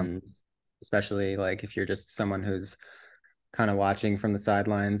 Yeah. and especially like if you're just someone who's kind of watching from the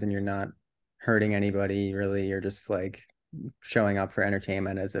sidelines and you're not hurting anybody really, you're just like showing up for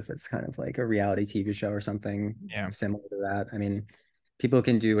entertainment as if it's kind of like a reality TV show or something Yeah. similar to that. I mean, people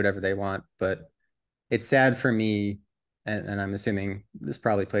can do whatever they want, but it's sad for me, and I'm assuming this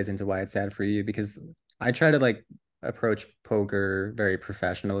probably plays into why it's sad for you because I try to like approach poker very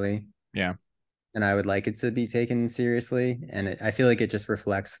professionally Yeah. and I would like it to be taken seriously. And I feel like it just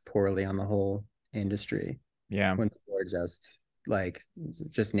reflects poorly on the whole industry Yeah. when people are like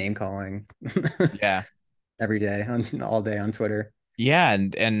just name calling Yeah. every day on all day on Twitter. Yeah.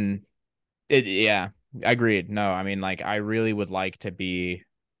 And it, yeah, agreed. No, I mean, like, I really would like to be,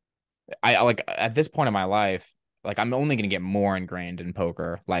 I like at this point in my life, like, I'm only going to get more ingrained in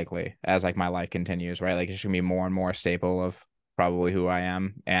poker, likely, as like my life continues, right? Like, it's going to be more and more a staple of probably who I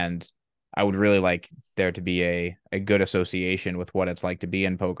am. And I would really like there to be a good association with what it's like to be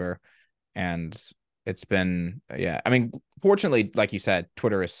in poker. And it's been, yeah, I mean, fortunately, like you said,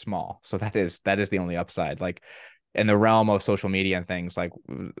 Twitter is small, so that is the only upside. Like in the realm of social media and things, like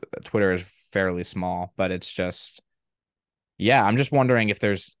Twitter is fairly small, but it's just, yeah, I'm just wondering if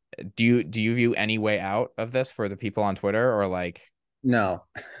there's, do you view any way out of this for the people on Twitter, or like, No.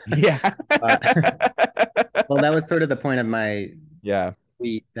 yeah. uh, well, that was sort of the point of my Yeah.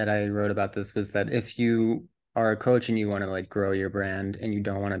 tweet that I wrote about this was that if you are a coach and you want to like grow your brand and you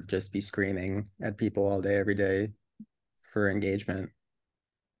don't want to just be screaming at people all day every day for engagement,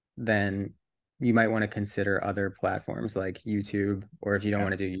 then you might want to consider other platforms like YouTube, or if you don't Yeah.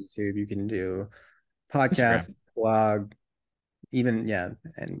 want to do YouTube, you can do Instagram. podcasts, blog, even yeah,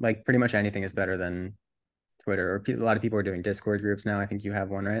 and like pretty much anything is better than Twitter. Or a lot of people are doing Discord groups now. I think you have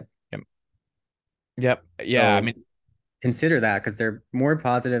one, right? Yep. Yep. Yeah. I So mean, consider that because they're more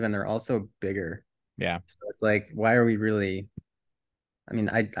positive and they're also bigger. yeah. So it's like, why are we really? I mean,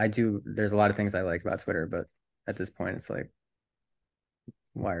 I do. There's a lot of things I like about Twitter, but at this point, it's like,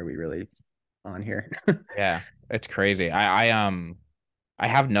 why are we really on here? Yeah. It's crazy. I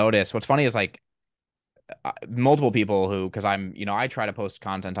have noticed what's funny is like multiple people who, because I'm, I try to post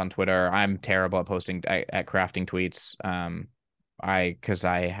content on Twitter. I'm terrible at posting at crafting tweets. Because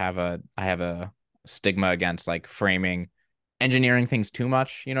I have a stigma against like framing, engineering things too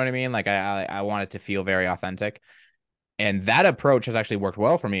much. You know what I mean? Like I want it to feel very authentic. And that approach has actually worked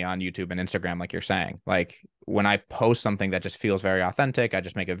well for me on YouTube and Instagram, like you're saying. Like when I post something that just feels very authentic, I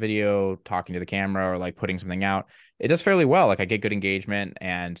just make a video talking to the camera or like putting something out. It does fairly well. Like I get good engagement,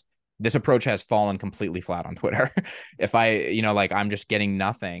 and this approach has fallen completely flat on Twitter. If I, like I'm just getting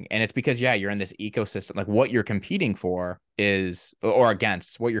nothing. And it's because, yeah, you're in this ecosystem. Like what you're competing for is, or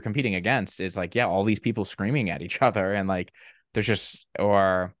against, what you're competing against is like, yeah, all these people screaming at each other. And like, there's just,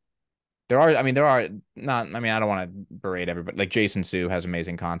 or there are not, I mean, I don't want to berate everybody. Like Jason Su has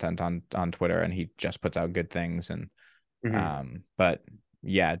amazing content on Twitter, and he just puts out good things. And, Mhm. but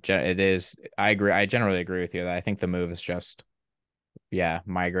yeah, it is, I agree. I generally agree with you that I think the move is just, yeah,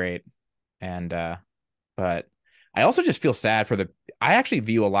 migrate. And, but I also just feel sad for I actually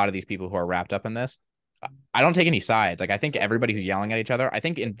view a lot of these people who are wrapped up in this. I don't take any sides. Like I think everybody who's yelling at each other, I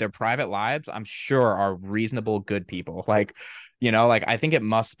think in their private lives, I'm sure are reasonable, good people. Like, like I think it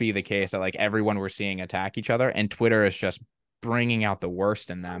must be the case that like everyone we're seeing attack each other, and Twitter is just bringing out the worst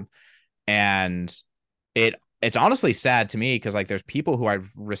in them. And it's honestly sad to me because like there's people who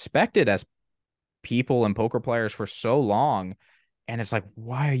I've respected as people and poker players for so long, and it's like,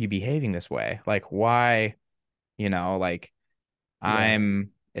 why are you behaving this way? Like, why, like Yeah.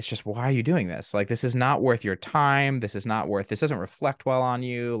 it's just, why are you doing this? Like, this is not worth your time. This doesn't reflect well on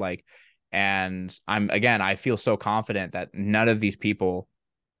you. Like, and again, I feel so confident that none of these people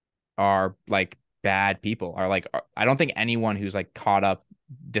are like bad people, are like, I don't think anyone who's like caught up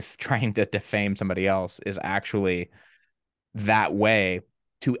trying to defame somebody else is actually that way.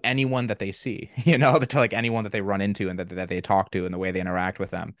 to anyone that they see, you know, to like anyone that they run into and that they talk to and the way they interact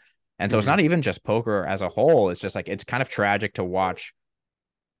with them. And so it's Mhm. not even just poker as a whole. It's just like it's kind of tragic to watch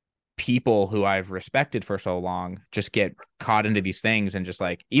people who I've respected for so long just get caught into these things and just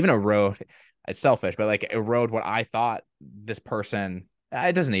like even erode. It's selfish, but like erode what I thought this person.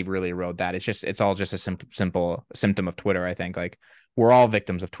 It doesn't even really erode that. It's all just a simple symptom of Twitter. I think like we're all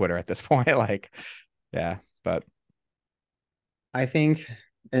victims of Twitter at this point. Like, yeah, but I think,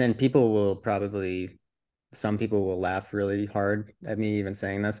 and then people will probably, some people will laugh really hard at me even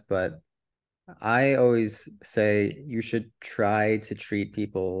saying this, but I always say you should try to treat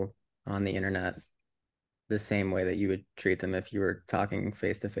people on the internet the same way that you would treat them if you were talking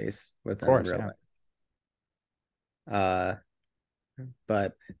face to face with of them in course, real yeah. life. Uh,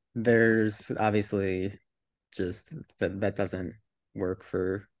 but there's obviously just that doesn't work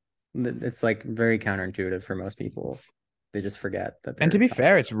for, it's like very counterintuitive for most people. They just forget that And to they're be talking.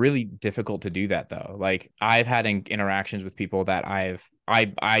 fair, it's really difficult to do that though. Like I've had interactions with people that I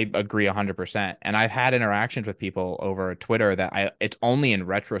agree 100%. And I've had interactions with people over Twitter that it's only in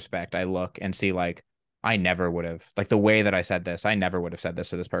retrospect I look and see like I never would have like the way that I said this, I never would have said this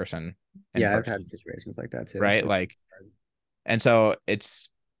to this person in Yeah, I've had person, situations like that too. right? Like and so it's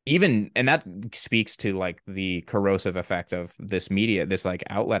even and that speaks to like the corrosive effect of this media, this like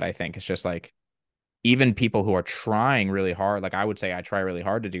outlet, I think. It's just like even people who are trying really hard, like I would say I try really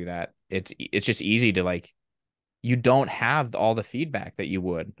hard to do that. It's just easy to like you don't have all the feedback that you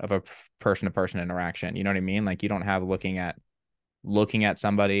would of a person to person interaction. You know what I mean? Like you don't have looking at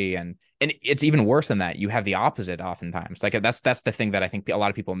somebody and it's even worse than that. You have the opposite oftentimes. Like that's the thing that I think a lot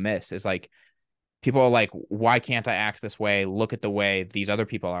of people miss is like people are like, why can't I act this way? Look at the way these other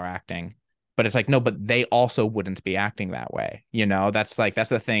people are acting. But it's like, no, but they also wouldn't be acting that way. You know, that's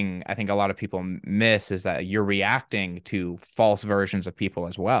the thing I think a lot of people miss is that you're reacting to false versions of people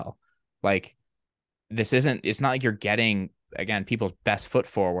as well. Like it's not like you're getting, again, people's best foot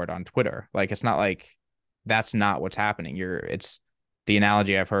forward on Twitter. Like it's not like that's not what's happening. It's the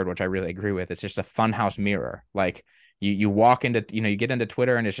analogy I've heard, which I really agree with. It's just a funhouse mirror. Like you walk into, you get into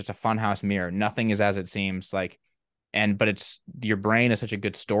Twitter and it's just a funhouse mirror. Nothing is as it seems. Like but it's your brain is such a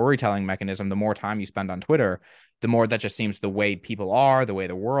good storytelling mechanism. The more time you spend on Twitter, the more that just seems the way people are, the way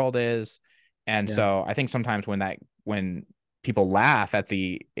the world is. And Yeah. so I think sometimes when people laugh at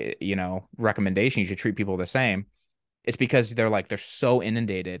the recommendation you should treat people the same, it's because they're so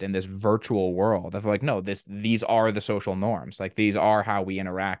inundated in this virtual world of like, no, these are the social norms, like these are how we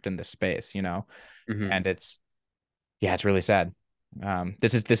interact in this space, Hmm. and it's really sad.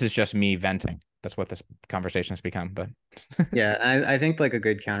 This is just me venting. That's what this conversation has become. But Yeah, I think like a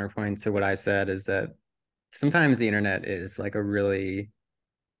good counterpoint to what I said is that sometimes the internet is like a really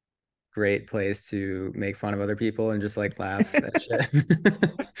great place to make fun of other people and just like laugh at shit.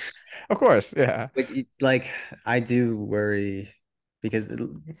 of course, yeah, Like I do worry because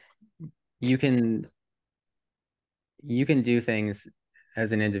you can you can do things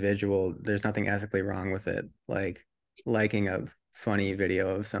as an individual. There's nothing ethically wrong with it. Like liking a funny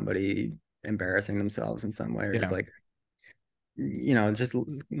video of somebody embarrassing themselves in some way, or just yeah, like just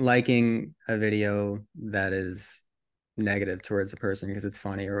liking a video that is negative towards a person because it's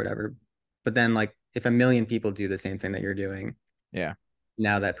funny or whatever. But then like if a million people do the same thing that you're doing, yeah.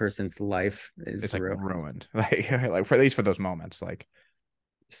 now that person's life It's is like ruined. ruined, like for at least for those moments, like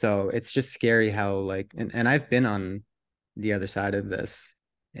So it's just scary how like and I've been on the other side of this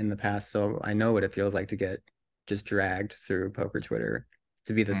in the past, so I know what it feels like to get just dragged through poker Twitter,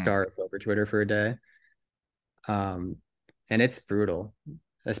 to be the mm, star of poker Twitter for a day. Um, and it's brutal,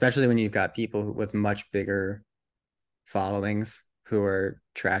 especially when you've got people with much bigger followings who are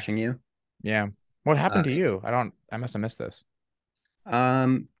trashing you. yeah. What Uh, happened to you? I must have missed this.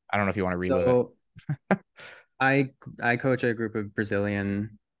 um, I don't know if you want to relive it. so I I coach a group of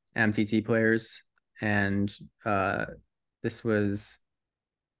Brazilian MTT players, and uh, this was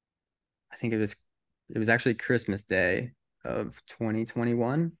I think it was actually Christmas Day of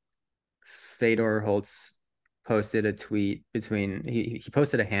 2021. Fedor Holtz posted a tweet between he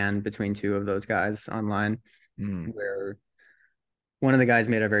posted a hand between two of those guys online Mm, where one of the guys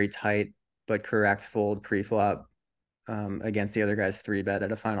made a very tight but correct fold pre-flop against the other guy's three bet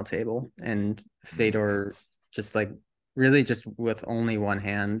at a final table, and mm, Fedor just like really just with only one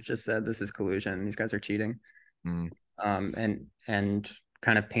hand just said this is collusion. These guys are cheating, mm. and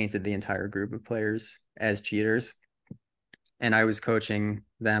kind of painted the entire group of players as cheaters. And I was coaching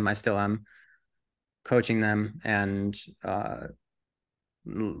them. I still am coaching them, and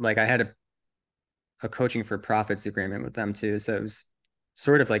like I had a coaching for profits agreement with them too. So it was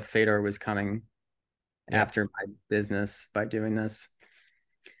sort of like Fedor was coming Yeah, after my business by doing this.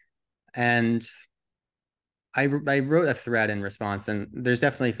 And I wrote a thread in response, and there's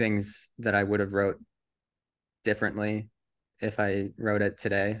definitely things that I would have wrote differently if I wrote it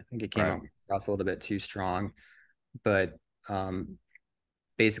today. I think it came Right. out across a little bit too strong, but um,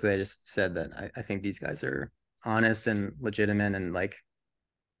 basically, I just said that I think these guys are honest and legitimate, and like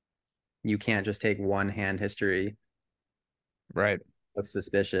you can't just take one hand history Right. of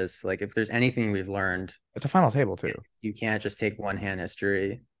suspicious. Like if there's anything we've learned, It's a final table too. you can't just take one hand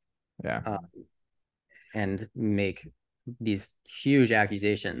history Yeah. uh, and make these huge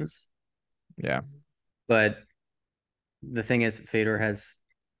accusations. Yeah. But the thing is, Fedor has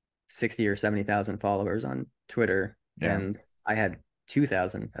 60 or 70,000 followers on Twitter, Yeah. and I had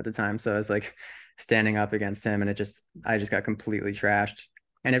 2,000 at the time. So I was like standing up against him, and I just got completely trashed.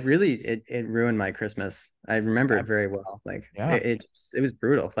 And it ruined my Christmas. I remember Yeah. it very well. Like Yeah. it was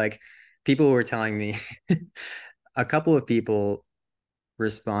brutal. Like people were telling me, a couple of people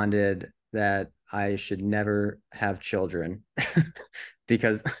responded that I should never have children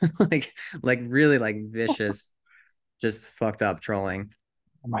because like really like vicious, just fucked up trolling.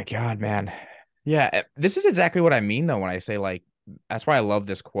 Oh my God, man. Yeah, this is exactly what I mean though when I say like that's why I love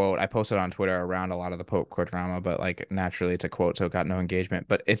this quote. I posted on Twitter around a lot of the Pope quote drama, but like naturally it's a quote, so it got no engagement.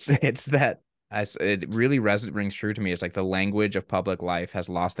 But it's that it really rings true to me. It's like the language of public life has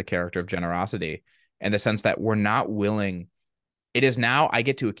lost the character of generosity in the sense that we're not willing. It is now I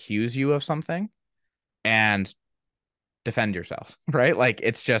get to accuse you of something and defend yourself, right? Like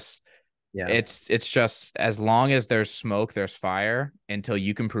Yeah. it's just as long as there's smoke, there's fire until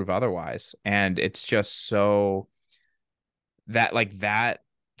you can prove otherwise. And it's just so that like that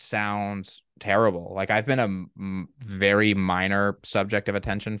sounds terrible. Like I've been a very minor subject of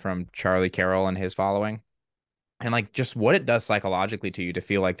attention from Charlie Carroll and his following. And like just what it does psychologically to you to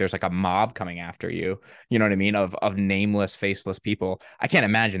feel like there's like a mob coming after you, you know what I mean? Of nameless, faceless people. I can't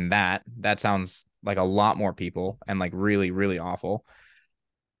imagine that. That sounds like a lot more people and like really, really awful.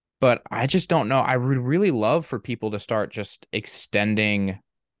 But I just don't know. I would really love for people to start just extending,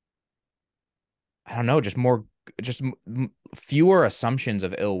 I don't know, just more, just fewer assumptions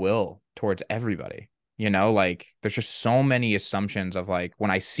of ill will towards everybody. You know, like there's just so many assumptions of like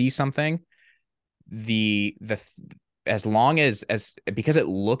when I see something, the as long as because it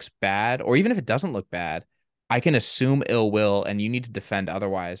looks bad, or even if it doesn't look bad, I can assume ill will, and you need to defend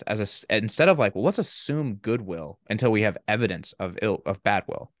otherwise. Instead of like, well, let's assume goodwill until we have evidence of bad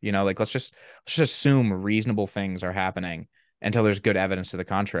will. You know, like let's just assume reasonable things are happening until there's good evidence to the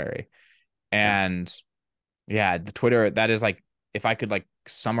contrary. Yeah. And yeah, the Twitter, that is like, if I could like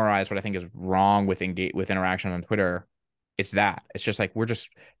summarize what I think is wrong with interaction on Twitter, it's that. It's just like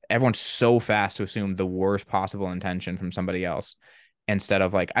everyone's so fast to assume the worst possible intention from somebody else instead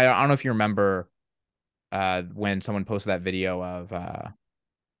of like, I don't know if you remember when someone posted that video of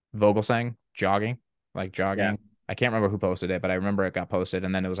Vogelsang jogging, like Yeah. jogging. I can't remember who posted it, but I remember it got posted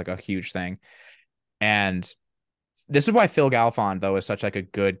and then it was like a huge thing. And this is why Phil Galfond though is such like a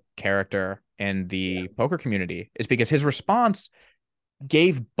good character in the poker community, is because his response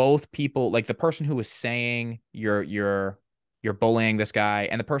gave both people, like the person who was saying you're bullying this guy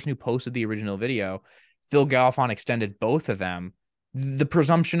and the person who posted the original video, Phil Galfond extended both of them the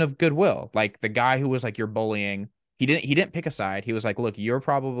presumption of goodwill. Like the guy who was like you're bullying, he didn't pick a side. He was like, look, you're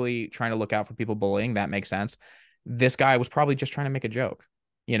probably trying to look out for people bullying. That makes sense. This guy was probably just trying to make a joke,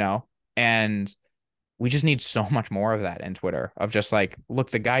 you know? And we just need so much more of that in Twitter of just like, look,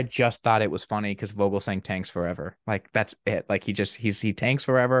 the guy just thought it was funny because Vogel sang tanks forever. Like that's it. Like he tanks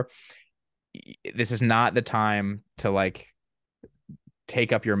forever. This is not the time to like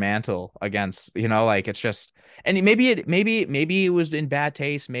take up your mantle against, like it's just, and maybe it was in bad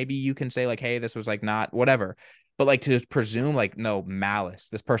taste. Maybe you can say like, hey, this was like not whatever. But like to presume like no malice,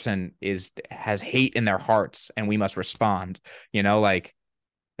 this person has hate in their hearts and we must respond, like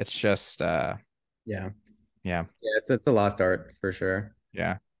it's just Yeah. yeah, Yeah, it's a lost art for sure.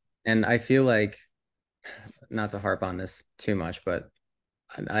 yeah, And I feel like, not to harp on this too much, but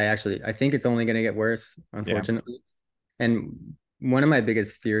I think it's only going to get worse, yeah, unfortunately. And one of my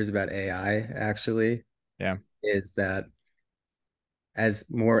biggest fears about AI actually yeah, is that as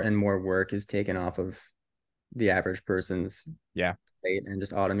more and more work is taken off of the average person's yeah, plate and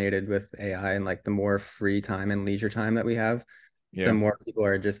just automated with AI, and like the more free time and leisure time that we have, the yeah. more people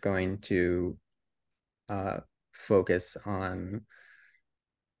are just going to uh, focus on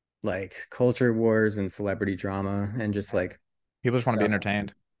like culture wars and celebrity drama and just like People just want to be stuff.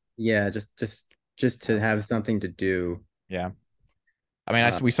 entertained. Yeah, just to have something to do. Yeah. I mean,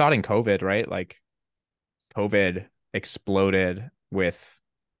 Uh, we saw it in COVID, right? Like COVID exploded with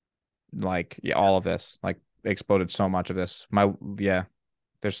like yeah, all of this, like exploded so much of this. Yeah.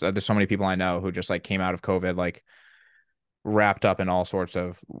 there's so many people I know who just like came out of COVID like wrapped up in all sorts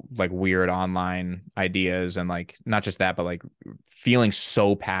of like weird online ideas, and like not just that, but like feeling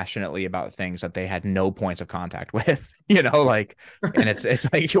so passionately about things that they had no points of contact with, like, and it's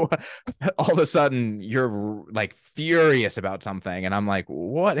like all of a sudden you're like furious about something, and I'm like,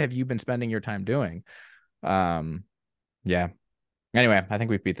 what have you been spending your time doing? Yeah. Anyway, I think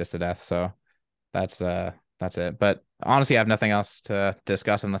we've beat this to death, so that's it. But honestly, I have nothing else to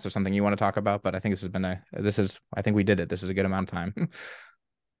discuss unless there's something you want to talk about. But I think I think we did it. This is a good amount of time.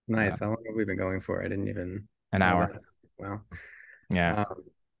 Nice. How long have we been going for? I didn't even An know hour. that. Wow. Yeah.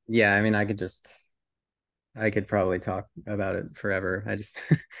 Yeah, I mean, I could probably talk about it forever.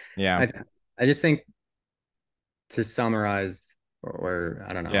 Yeah. I, I just think to summarize, or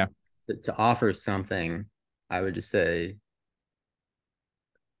I don't Yeah. know, to offer something, I would just say,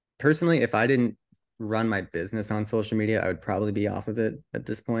 personally, if I didn't run my business on social media, I would probably be off of it at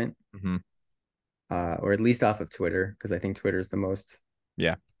this point, Hmm. or at least off of Twitter, because I think Twitter is the most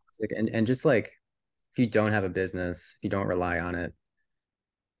Yeah. like, and just like if you don't have a business, if you don't rely on it,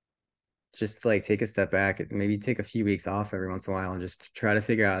 just like take a step back and maybe take a few weeks off every once in a while and just try to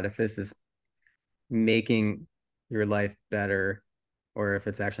figure out if this is making your life better or if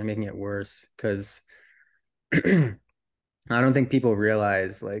it's actually making it worse. Because I don't think people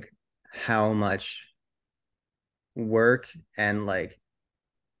realize like how much work and like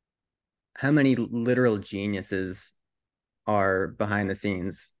how many literal geniuses are behind the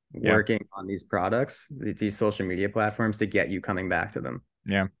scenes Yeah. working on these products, these social media platforms to get you coming back to them.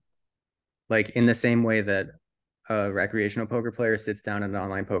 Yeah. Like in the same way that a recreational poker player sits down at an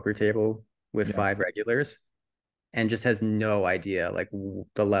online poker table with Yeah. five regulars and just has no idea like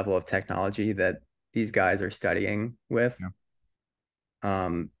the level of technology that these guys are studying with, Yeah.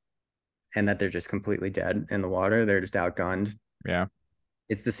 um and that they're just completely dead in the water, they're just outgunned. Yeah.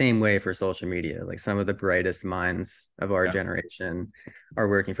 It's the same way for social media. Like some of the brightest minds of our Yeah. generation are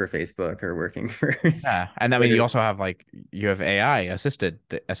working for Facebook or working for Yeah. And I mean, you Twitter. also have like you have AI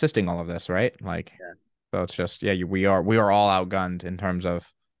assisting all of this, right? Like, Yeah. so it's just we are all outgunned in terms of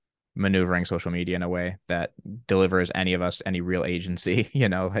maneuvering social media in a way that delivers any of us any real agency,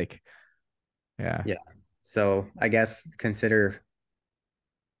 like, yeah. Yeah. So I guess consider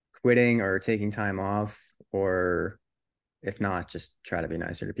quitting or taking time off, or if not, just try to be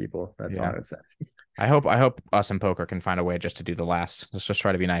nicer to people. That's all Yeah. I would say. I hope us in poker can find a way just to do the last. Let's just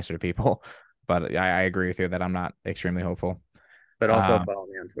try to be nicer to people. But I agree with you that I'm not extremely hopeful. But also Um, follow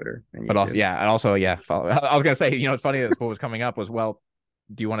me on Twitter and but also, YouTube. yeah, and also, yeah. I was gonna say, it's funny that what was coming up was, well,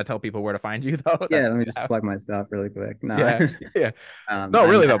 do you want to tell people where to find you though? Yeah, That's let me just plug my stuff really quick. No, yeah, yeah. um, No, I'm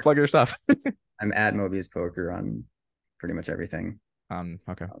really though, at, plug your stuff. I'm at Mobius Poker on pretty much everything.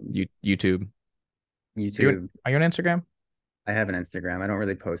 Okay. Um, YouTube. YouTube. Are you on Instagram? I have an Instagram. I don't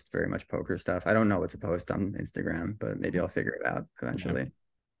really post very much poker stuff. I don't know what to post on Instagram, but maybe I'll figure it out Yeah. eventually.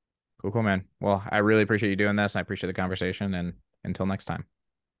 Cool, cool, man. Well, I really appreciate you doing this. And I appreciate the conversation. And until next time.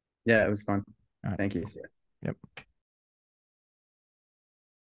 Yeah, it was fun. All right. Thank you. See ya. Yep.